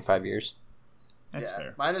 Last 25 years. That's yeah.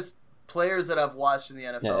 fair. Mine is players that I've watched in the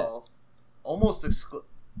NFL almost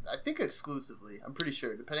I think exclusively. I'm pretty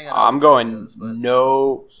sure, depending on how I'm the going game goes, but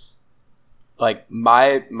no. Like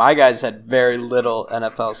my guys had very little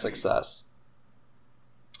NFL success.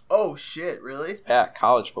 oh shit, really? Yeah,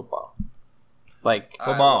 college football. Like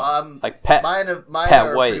Football. All right, like Pat. mine Pat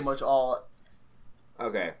are White. pretty much all.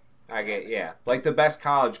 Okay. I get, yeah. Like the best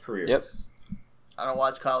college careers. Yep. I don't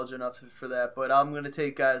watch college enough for that, but I'm gonna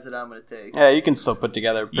take guys that I'm gonna take. Yeah, you can still put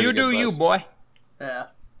together. A pretty You good do you, list. boy. Yeah.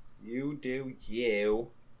 You do you.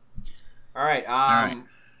 All right. right.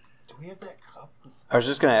 Do we have that cup? I was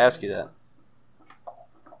just gonna ask you that. Oh,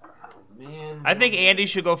 man. I think Andy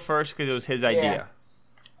should go first because it was his idea.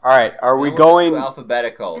 All right, are we Then we'll just going? do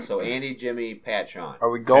alphabetical? So Andy, Jimmy, Pat, Sean. Are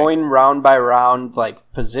we going round by round,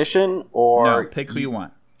 like position, or No, pick who you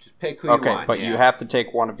want. Just pick who you Okay, want. but yeah. you have to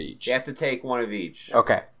take one of each. You have to take one of each.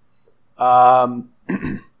 Okay.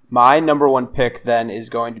 My number one pick then is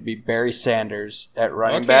going to be Barry Sanders at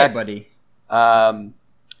running Okay, back. buddy.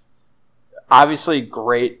 Obviously,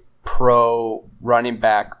 great pro running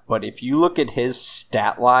back, but if you look at his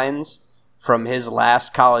stat lines from his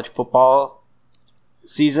last college football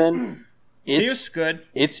season, He was it's good.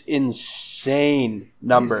 it's insane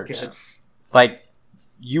numbers. He's good. Like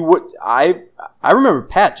you would, I remember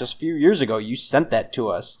Pat just a few years ago. You sent that to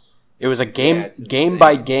us. It was a Yeah, it's game insane.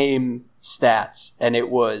 by game stats, and it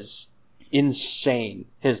was insane.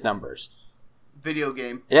 His numbers. Video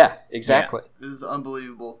game. Yeah, exactly. This is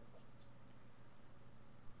unbelievable.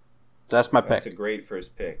 So that's my That's a pick. great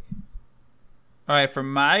first pick. All right, for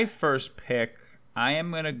my first pick, I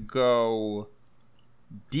am going to go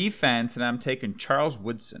defense, and I'm taking Charles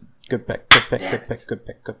Woodson. Good pick. Good pick. Good pick. Good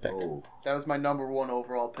pick. Good pick. Oh, That was my number one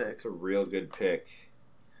overall pick. that's a real good pick.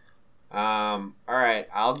 All right,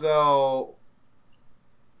 I'll go.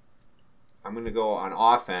 I'm going to go on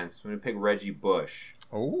offense. I'm going to pick Reggie Bush,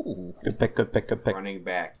 Oh. Good pick. Good pick. Good pick. running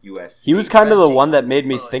back, USC. He was kind of the Reggie one that made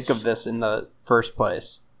me Bush. think of this in the first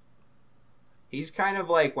place. He's kind of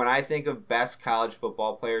like, when I think of best college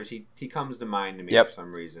football players, he comes to mind to me Yep. for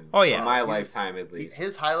some reason. Oh, yeah. In my He's- lifetime, at least.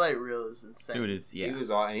 His highlight reel is insane. Dude, it's, yeah. He was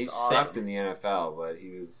all, and he It's awesome. sucked in the NFL, but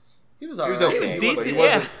he was alright. okay. He was but decent, he yeah.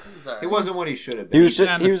 wasn't, He was alright. he wasn't what he should have He been. was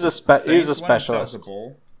just, he was a Saints won themselves specialist. a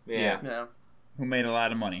bowl, Yeah. Yeah. who made a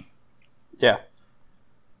lot of money. Yeah.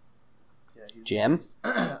 Yeah, he's- Jim.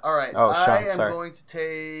 All right. Oh, Sean, I am sorry. going to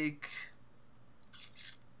take.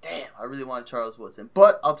 Damn, I really wanted Charles Woodson,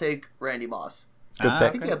 but I'll take Randy Moss. Good I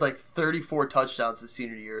pick. think he had like 34 touchdowns his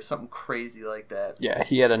senior year, or something crazy like that. Yeah,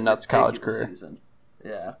 he had a nuts college Ridiculous career. season.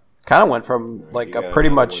 Yeah. Kind of went from like You a got pretty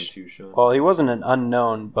another much. one too, Sean. Well, he wasn't an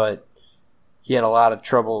unknown, but he had a lot of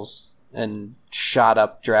troubles and shot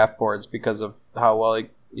up draft boards because of how well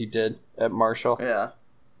he did at Marshall. Yeah.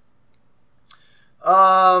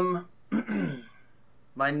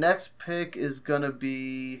 My next pick is gonna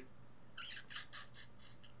be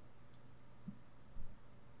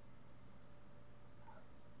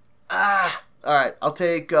all right. I'll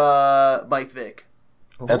take Mike Vick.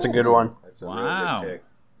 That's a good one. That's a Wow. real good pick.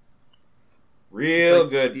 Real Like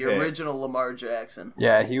good the pick. original Lamar Jackson.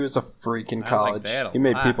 Yeah, he was a freak in I like college. that a He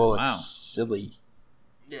made lot. people look Wow. silly.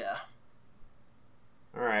 Yeah.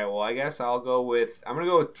 All right, well, I guess I'm going to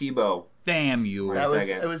go with Tebow. Damn you. That was-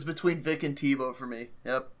 It was between Vick and Tebow for me.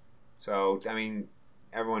 Yep. So, I mean,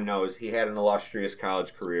 everyone knows he had an illustrious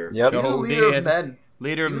college career. Yep. He's a Oh, leader did. of men.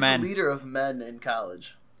 Leader He of was men. the leader of men in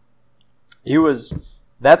college. He was.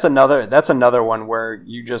 That's another one where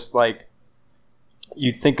you just like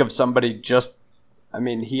you think of somebody just. I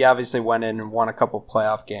mean, he obviously went in and won a couple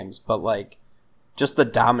playoff games, but like just the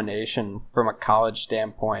domination from a college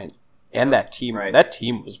standpoint, and that team. Right. That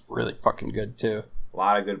team was really fucking good too. A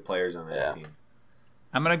lot of good players on that Yeah. team.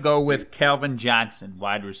 I'm going to go with Calvin Johnson,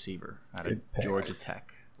 wide receiver out of Good pick. Georgia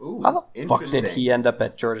Tech. Ooh, How the fuck interesting. did he end up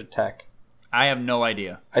at Georgia Tech? I have no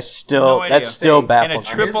idea. I still No idea. that still And a baffles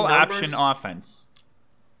me. triple His numbers? option offense.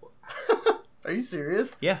 Are you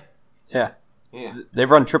serious? Yeah. Yeah, Yeah.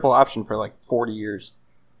 they've run triple option for like 40 years,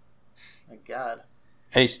 My God.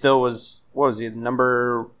 and he still was. What was he?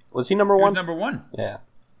 Number? Was he number He was one? number one. Yeah.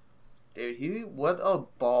 Dude, what a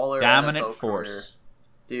baller. Dominant NFL force. career.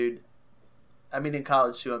 Dude. I mean, in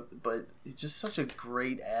college too, but he's just such a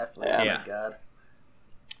great athlete. Yeah. Oh my God.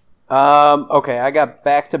 Okay, I got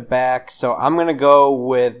back to back, so I'm gonna go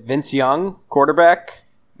with Vince Young, quarterback.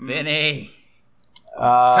 Vinny.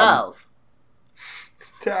 Towels.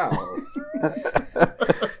 Towels.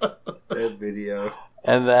 That video.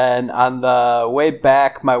 And then on the way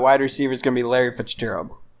back, my wide receiver is gonna be Larry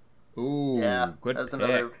Fitzgerald. Ooh, Yeah, good that's pick.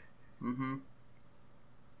 another. Mm-hmm.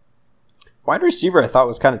 Wide receiver, I thought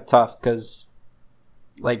was kind of tough because,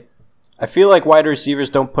 like, I feel like wide receivers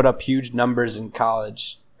don't put up huge numbers in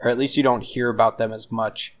college, or at least you don't hear about them as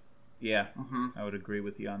much. Yeah, Mm-hmm. I would agree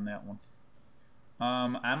with you on that one.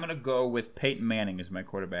 I'm going to go with Peyton Manning as my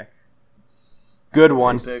quarterback. Good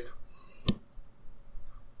one. Pick.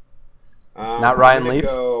 Not Ryan I'm gonna Leaf?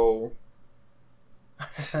 Go...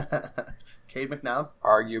 Cade McNown.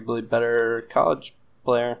 Arguably better college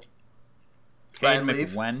player. Ryan Cade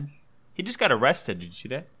Leaf. McWen. He just got arrested. Did you see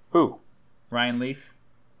that? Who? Ryan Leaf.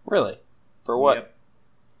 Really? For what? Yep.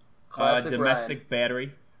 Classic domestic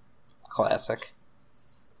battery. Classic.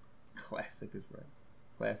 Classic is right.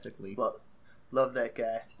 Classic Leaf. Love that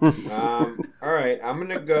guy. All right, I'm going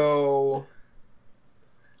to go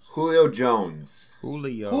Julio Jones.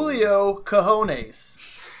 Julio Cajones.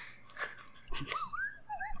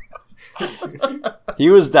 He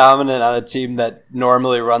was dominant on a team that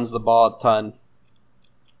normally runs the ball a ton.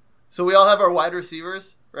 So we all have our wide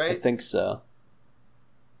receivers, I right? think so.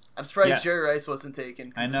 I'm surprised Yes. Jerry Rice wasn't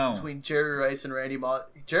taken. 'cause I know. it's between Jerry Rice and Randy Moss.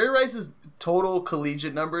 Jerry Rice's total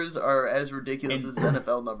collegiate numbers are as ridiculous as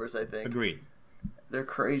NFL numbers, I think. Agreed. They're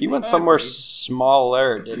crazy. He went somewhere Agreed.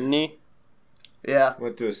 smaller, didn't he? Yeah,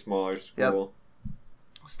 Went to a smaller school.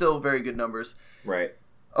 still very good numbers. Right.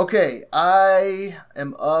 Okay, I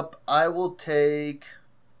am up.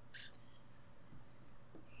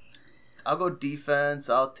 I'll go defense.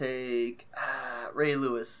 I'll take Ray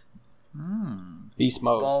Lewis. Beast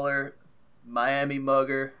mode. Baller, Miami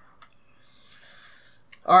mugger.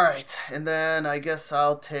 All right, and then I guess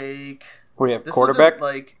I'll take. What do you have? This Quarterback? isn't,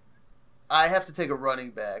 like, I have to take a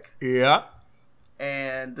running back, Yeah.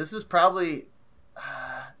 and this is probably.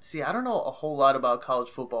 See, I don't know a whole lot about college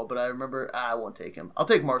football, but I remember I won't take him. I'll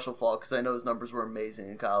take Marshall Faulk because I know his numbers were amazing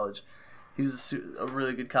in college. He was a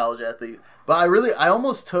really good college athlete. But I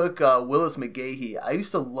almost took Willis McGahee. I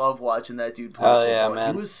used to love watching that dude play Oh, football. yeah,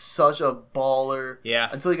 man. He was such a baller. Yeah.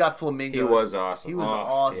 Until he got Flamingo. He was awesome. He was Oh,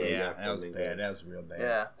 awesome. Yeah, yeah, that was Flamingo. bad. That was real bad.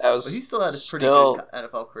 Yeah. That was But he still had a pretty still- good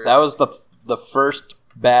NFL career. That was the first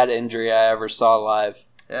bad injury I ever saw live.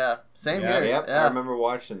 Yeah. Same Yeah, here. Yep, I Yeah. remember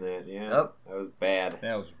watching that. Yeah, Yep. that was bad.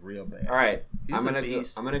 That was real bad. All right, He's I'm a gonna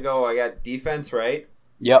beast. go. I got defense right.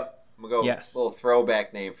 Yep. I'm gonna go. Yes. Little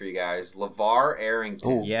throwback name for you guys, LeVar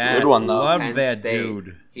Arrington. Ooh. Yes, Good one, though. Love Penn that State.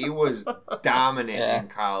 dude. He was dominant Yeah. in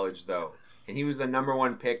college, though. And he was the number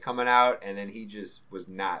one pick coming out, and then he just was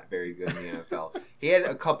not very good in the NFL. He had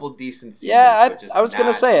a couple decent seasons. Yeah, but just I was going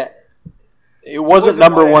to not- say it. It wasn't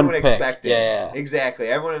number what one everyone pick. expected. Yeah. Exactly.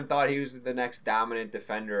 Everyone thought he was the next dominant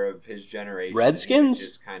defender of his generation. Redskins? He was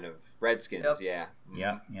just kind of Redskins, Yep.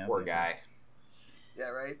 yeah. Yeah. Poor guy. Yeah,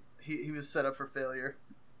 right? He was set up for failure.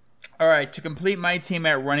 All right, to complete my team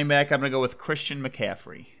at running back, I'm going to go with Christian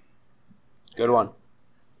McCaffrey. Good one.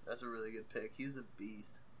 That's a really good pick. He's a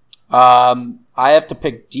beast. I have to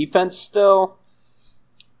pick defense still.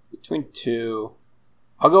 Between two.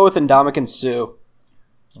 I'll go with Ndamukong Suh.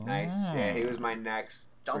 Nice. Yeah, he was my next.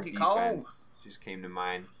 Donkey for Kong. defense. Just came to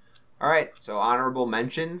mind. All right, so honorable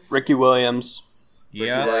mentions. Ricky Williams.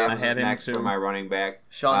 Yeah, Williams I had is him next too. for my running back.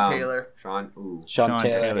 Sean Taylor. Sean Sean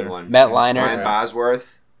Taylor. Good one. Matt Leinart. Brian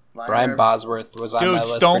Bosworth. Brian Bosworth was on my Dude,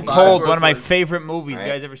 list. Stone for Cold, defense. one of my was- favorite movies. Right.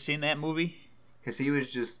 You guys ever seen that movie? Because he was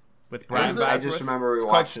just. With Brian it? I Bosworth? just remember we It's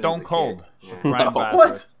called watched it as Stone a Cold. kid. Yeah. Brian No.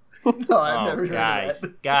 Bosworth. What? No, I've Oh, never heard guys,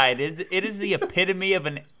 of that. guy, it is the epitome of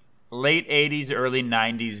an late '80s, early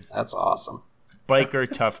 '90s That's awesome. biker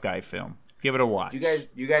tough guy film. Give it a watch.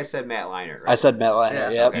 You guys said Matt Leinart, right? I said Matt Leinart. Yeah.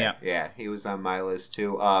 Yep. Okay. Yeah. Yeah, he was on my list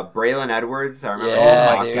too. Braylon Edwards, I remember. Yeah,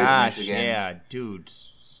 Oh my dude. gosh, Michigan. yeah, dude,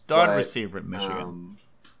 stud But, receiver at Michigan.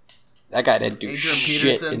 That guy didn't do Adrian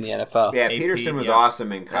shit Peterson. in the NFL. Yeah, AP, Peterson was yeah.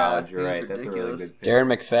 awesome in college. Yeah, You're he's right. That's a really ridiculous. good pick. Darren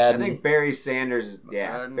McFadden. I think Barry Sanders.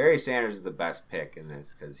 Yeah, McFadden. Barry Sanders is the best pick in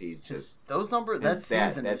this because he's just Those numbers, that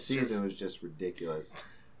season, that is season just, was just ridiculous.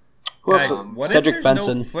 Who else? Guys, What Cedric if there's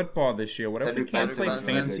Benson. no football this year? What if we Cedric can't Benson play was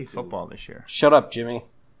fantasy good, too. football this year? Shut up, Jimmy.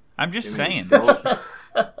 I'm just saying. Don't,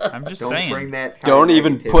 I'm just don't saying. bring that. kind Don't of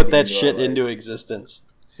even negativity put that into shit our life. into existence.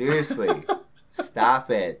 Seriously, stop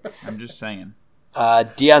it. I'm just saying.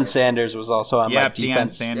 Deion Sanders was also on my Yep, Deion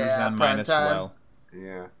defense. Sanders Yeah, on prime mine as time. well.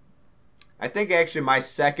 Yeah, I think actually my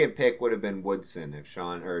second pick would have been Woodson if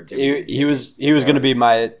Sean or Jimmy. He was going to be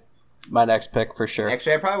my next pick for sure.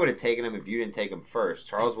 Actually, I probably would have taken him if you didn't take him first.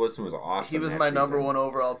 Charles Woodson was awesome. he was that my season. number one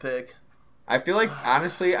overall pick. I feel like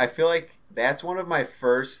honestly, that's one of my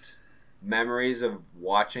first memories of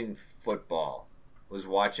watching football. Was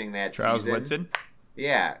watching that Charles season. Woodson.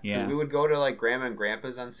 Yeah, because Yeah. we would go to like Grandma and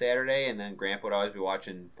Grandpa's on Saturday, and then Grandpa would always be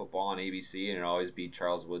watching football on ABC, and it'd always be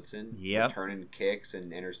Charles Woodson Yep. returning kicks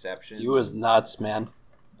and interceptions. He was nuts, man.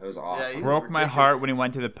 It was awesome. he was Broke my ridiculous. heart when he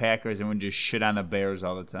went to the Packers and would just shit on the Bears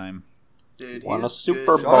all the time. Dude, Won he a was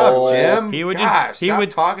Super good. Shut up, Bowl. Jim. He would Gosh, just- he stop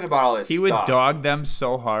would- talking about all this. He would stuff. dog them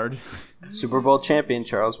so hard. Super Bowl champion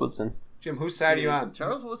Charles Woodson. Jim, whose side are you on?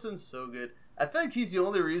 Charles Wilson's so good. I feel like he's the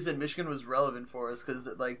only reason Michigan was relevant for us because,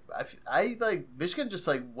 like, I like Michigan just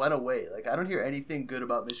like went away. Like, I don't hear anything good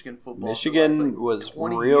about Michigan football. Michigan for the last, was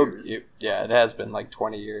 20 real. years, Yeah, it has been like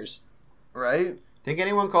 20 years. right? Think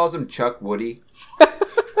anyone calls him Chuck Woody?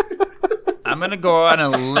 I'm gonna go on a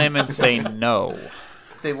limb and say no.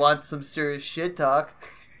 If they want some serious shit talk,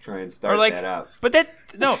 Try and start Or like, that up. but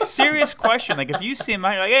no, serious question. Like, if you see him,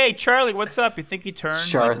 you're like, "Hey, Charlie, what's up?" You think he turns?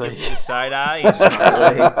 Charlie. Like, gives you the side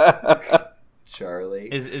eye. Charlie.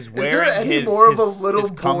 Is there wearing any his more of his, a little his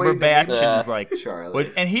boy Cumberbatch name? and his like,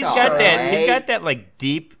 Charlie. and he's Charlie. got that. He's got that like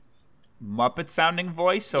deep Muppet sounding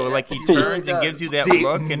voice. So like he he really turns and does. gives you that Deep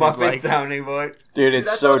look and is Muppet like, sounding voice. Dude, Dude,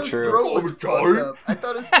 it's I so thought his true. throat was Oh, fucked Charlie. up. I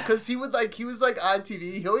thought it's because he was like on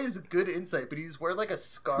TV. He always has good insight, but he was wearing like a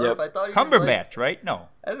scarf. Yep. I thought he was Cumberbatch, right? No.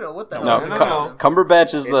 I don't know what the hell. No, was no, wrong no. with him.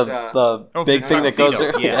 Cumberbatch is It's, the Oh, big thing that goes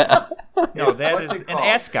tuxedo, there. yeah. No, It's- that what's is it an called?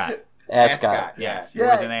 ascot. Ascot. Yes, he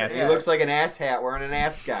Yeah, was an ascot. He looks like an ass hat wearing an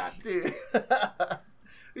ascot. Dude.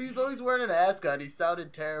 He's always wearing an ascot. He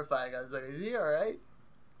sounded terrifying. I was like, is he all right?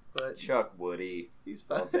 But Chuck Woody. he's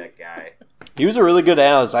fine. Love that guy. He was a really good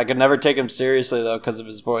analyst. I could never take him seriously though because of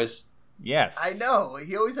his voice. Yes. I know.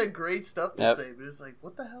 He always had great stuff to Yep. say, but it's like,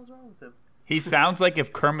 what the hell's wrong with him? He sounds like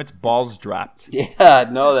if Kermit's balls dropped. Yeah,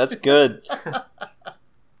 no, that's good.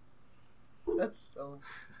 That's so.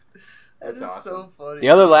 That's That is awesome. so funny. The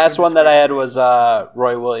other last one that I had was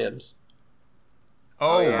Roy Williams.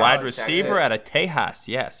 Oh, Oh, yeah. wide Oh, receiver Texas. out of Tejas.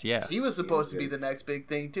 Yes, yes. He was supposed to be good. the next big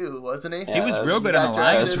thing too, wasn't he? Yeah. He was that real was- good he on the got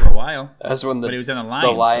Lions drafted. for a while. That's when But he was on the the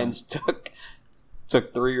Lions. Lions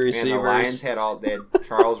took three Man, receivers. the Lions had they had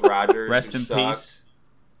Charles Rogers. Rest who in sucked. peace.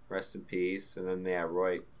 Rest in peace. And then they had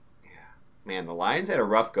Roy. Yeah. Man, the Lions had a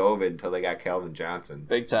rough go of it until they got Calvin Johnson.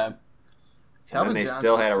 Big time. Calvin And then they Johnson's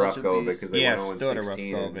still had a such rough go of it beast. because they Yeah, went still had a 0-16 rough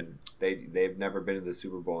go of and they've never been to the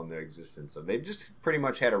Super Bowl in their existence. So they've just pretty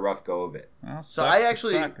much had a rough go of it. Well, So sucks I to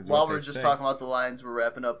actually, suck is while what we're they just say. talking about the Lions, we're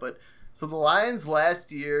wrapping up. But so the Lions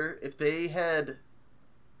last year, if they had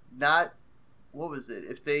not, what was it?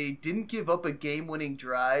 If they didn't give up a game-winning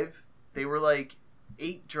drive, they were like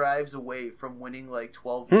 8 drives away from winning like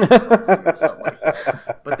 12 games or something like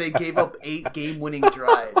that. But they gave up 8 game-winning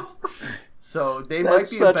drives. So they That's might be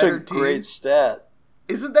such a better a team. great stat.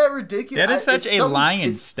 Isn't that ridiculous? That is such It's a some- Lions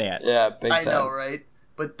it's- stat. Yeah, big I time. know, right?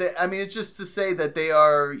 But I mean, it's just to say that they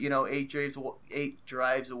are, 8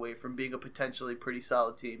 drives away from being a potentially pretty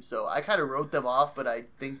solid team. So I kind of wrote them off, but I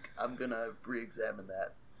think I'm gonna re-examine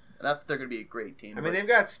that Not that they're going to be a great team. I mean, they've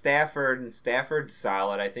got Stafford, and Stafford's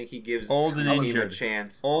solid. I think he gives Old and the team injured. a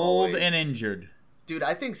chance. Old always. and injured. Dude,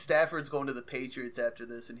 I think Stafford's going to the Patriots after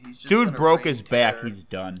this, and he's just Dude gonna broke reign his back. terror. He's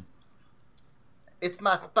done. It's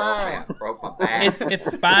my spine. Broke my back.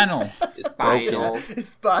 It's final. It's spinal.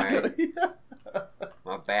 It's spine.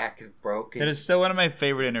 My back is broken. It is still one of my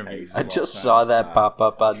favorite interviews. I just saw that pop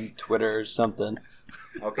up on Twitter or something.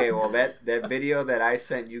 Okay, well, that video that I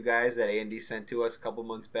sent you guys, that Andy sent to us a couple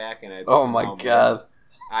months back, and Oh my god.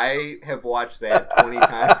 I have watched that 20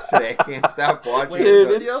 times today. I can't stop watching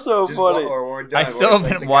Dude, it. it's so funny. We're done. I still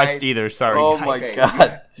haven't watched either. Sorry. Oh guys. my Okay,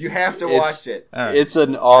 god. You have to It's- watch it. All right. It's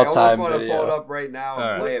an I all-time almost want to pull it video. up right now and All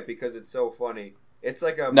right. play it because it's so funny. It's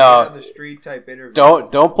like a No. man on the street type interview.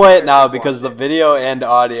 Don't play it now Watch because the it. video and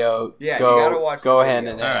audio Yeah, you gotta watch the go video. hand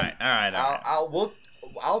in All hand. right. All right. All right.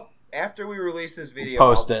 I'll after we release this video,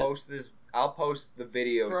 Post I'll it. post this. I'll post the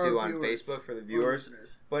video For our too on viewers. Facebook for the For viewers.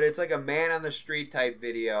 listeners. But it's like a man on the street type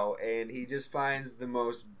video, and he just finds the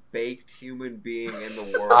most baked human being in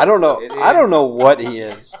the world. I don't know. It I don't is- know what he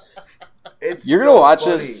is. It's You're so gonna watch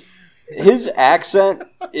funny. this. His accent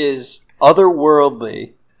is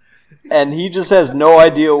otherworldly, and he just has no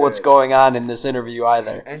idea what's going on in this interview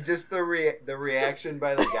either. And just the reaction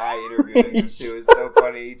by the guy interviewing him too is so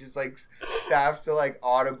funny. He just like stops to like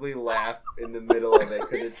audibly laugh in the middle of it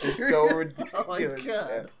because it's just so Serious? ridiculous. Oh my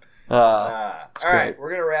God. It's All right, great.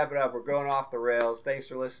 we're gonna wrap it up. We're going off the rails. Thanks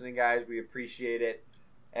for listening, guys. We appreciate it.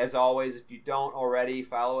 As always, if you don't already,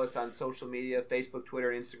 follow us on social media: Facebook,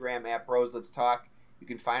 Twitter, and Instagram at Bros Let's Talk. You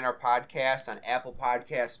can find our podcast on Apple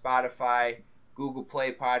Podcasts, Spotify, Google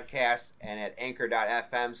Play Podcasts, and at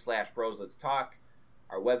anchor.fm/Bros Let's Talk.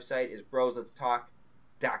 Our website is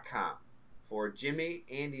brosletstalk.com. For Jimmy,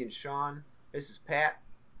 Andy, and Sean, this is Pat.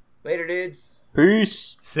 Later, dudes.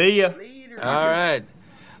 Peace. See ya. Later. All right.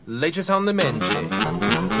 Latest on the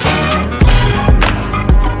Menji.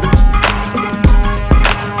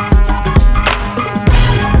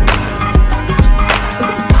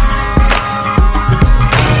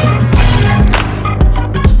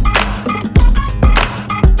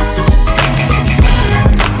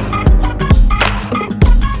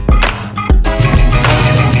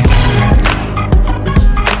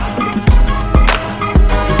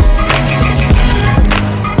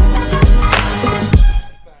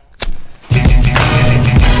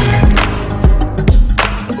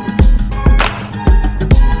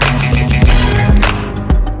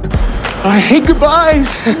 I hate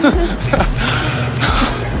goodbyes.